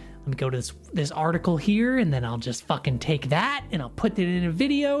 okay, let me go to this article here and then I'll just fucking take that and I'll put it in a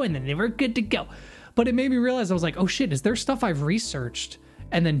video and then they were good to go. But it made me realize, I was like, oh shit, is there stuff I've researched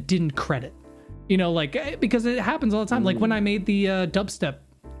and then didn't credit? You know, like, because it happens all the time. Like when I made the dubstep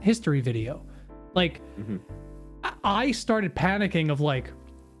history video, like I started panicking of like,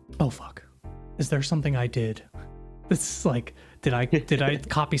 oh fuck, is there something I did? This is like, did I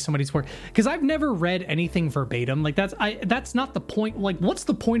copy somebody's work? Because I've never read anything verbatim. Like that's not the point. Like, what's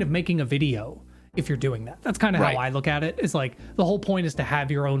the point of making a video if you're doing that? That's kind of how I look at it. Is like the whole point is to have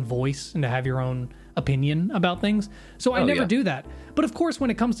your own voice and to have your own opinion about things. So I never do that. But of course, when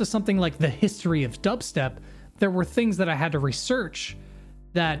it comes to something like the history of dubstep, there were things that I had to research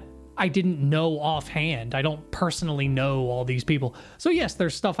that I didn't know offhand. I don't personally know all these people. So yes,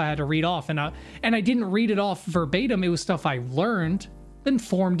 there's stuff I had to read off and I didn't read it off verbatim. It was stuff I learned, then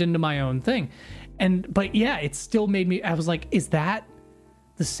formed into my own thing. But yeah, it still made me, I was like, is that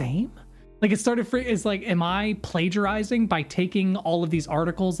the same? Like it's like, am I plagiarizing by taking all of these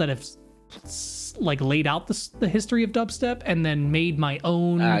articles that have like laid out the history of dubstep and then made my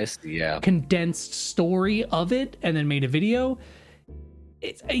own condensed story of it and then made a video?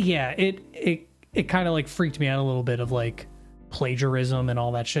 It kind of like freaked me out a little bit of like plagiarism and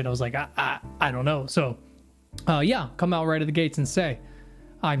all that shit. I was like, I don't know. So, come out right at the gates and say,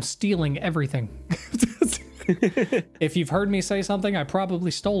 I'm stealing everything. If you've heard me say something, I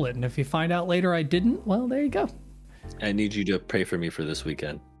probably stole it. And if you find out later I didn't, well, there you go. I need you to pray for me for this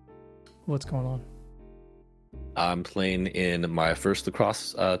weekend. What's going on? I'm playing in my first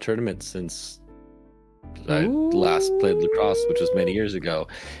lacrosse tournament since I last played lacrosse, which was many years ago.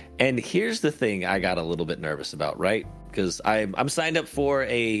 And here's the thing I got a little bit nervous about, right? Because I'm signed up for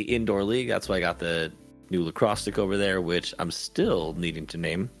a indoor league. That's why I got the new lacrosse stick over there, which I'm still needing to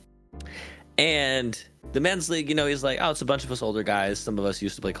name. And the men's league, you know, he's like, oh, it's a bunch of us older guys. Some of us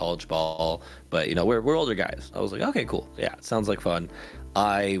used to play college ball, but, you know, we're older guys. I was like, okay, cool. Yeah, it sounds like fun.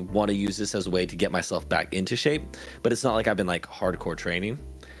 I want to use this as a way to get myself back into shape, but it's not like I've been like hardcore training.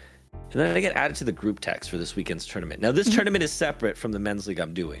 And then I get added to the group text for this weekend's tournament. Now, this tournament is separate from the men's league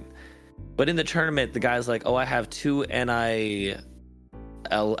I'm doing. But in the tournament, the guy's like, oh, I have 2 NILLB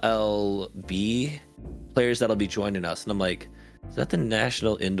players that'll be joining us. And I'm like, is that the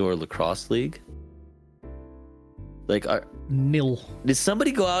National Indoor Lacrosse League? Like, nil. Did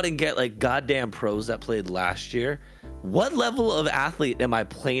somebody go out and get like goddamn pros that played last year? What level of athlete am I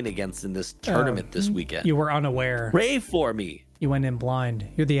playing against in this tournament this weekend? You were unaware. Pray for me. You went in blind.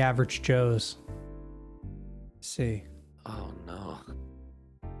 You're the average Joes. See. Oh no.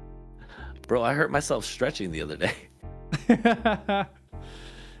 Bro, I hurt myself stretching the other day.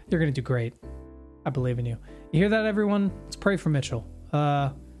 You're gonna do great. I believe in you. You hear that, everyone? Let's pray for Mitchell.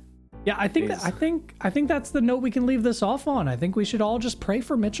 Yeah, I think that's the note we can leave this off on. I think we should all just pray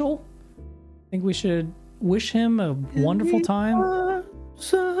for Mitchell. I think we should wish him a wonderful time.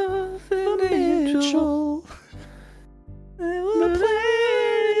 Mitchell. We'll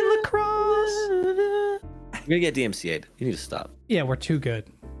play lacrosse. You're gonna get DMCA'd. You need to stop. Yeah, we're too good.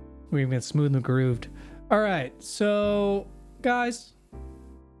 We've been smooth and grooved. All right, so guys,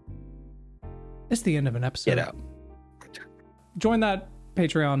 it's the end of an episode. Get out. Join that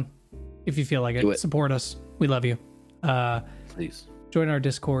Patreon if you feel like it. Do it. Support us. We love you. Please. Join our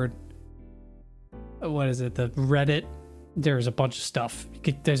Discord. What is it? The Reddit. There's a bunch of stuff.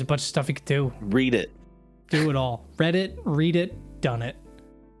 There's a bunch of stuff you could do. Read it. Do it all. Reddit, read it, done it.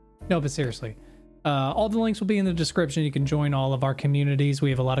 No, but seriously. All the links will be in the description. You can join all of our communities. We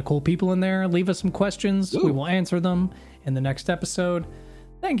have a lot of cool people in there. Leave us some questions. Ooh. We will answer them in the next episode.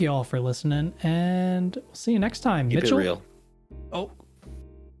 Thank you all for listening, and we'll see you next time. Keep Mitchell? it real. Oh.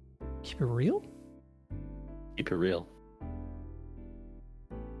 Keep it real? Keep it real.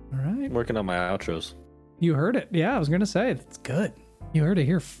 All right. I'm working on my outros. You heard it. Yeah, I was going to say, it's good. You heard it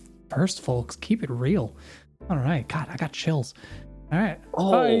here first, folks. Keep it real. All right. God, I got chills. All right.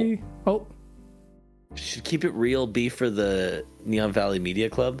 Oh. Bye. Oh. Should Keep It Real be for the Neon Valley Media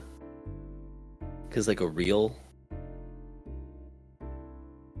Club? Because like a reel.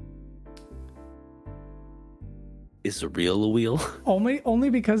 Is a reel a wheel? Only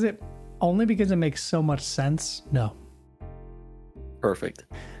because it makes so much sense. No. Perfect.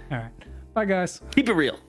 All right. Bye, guys. Keep it real.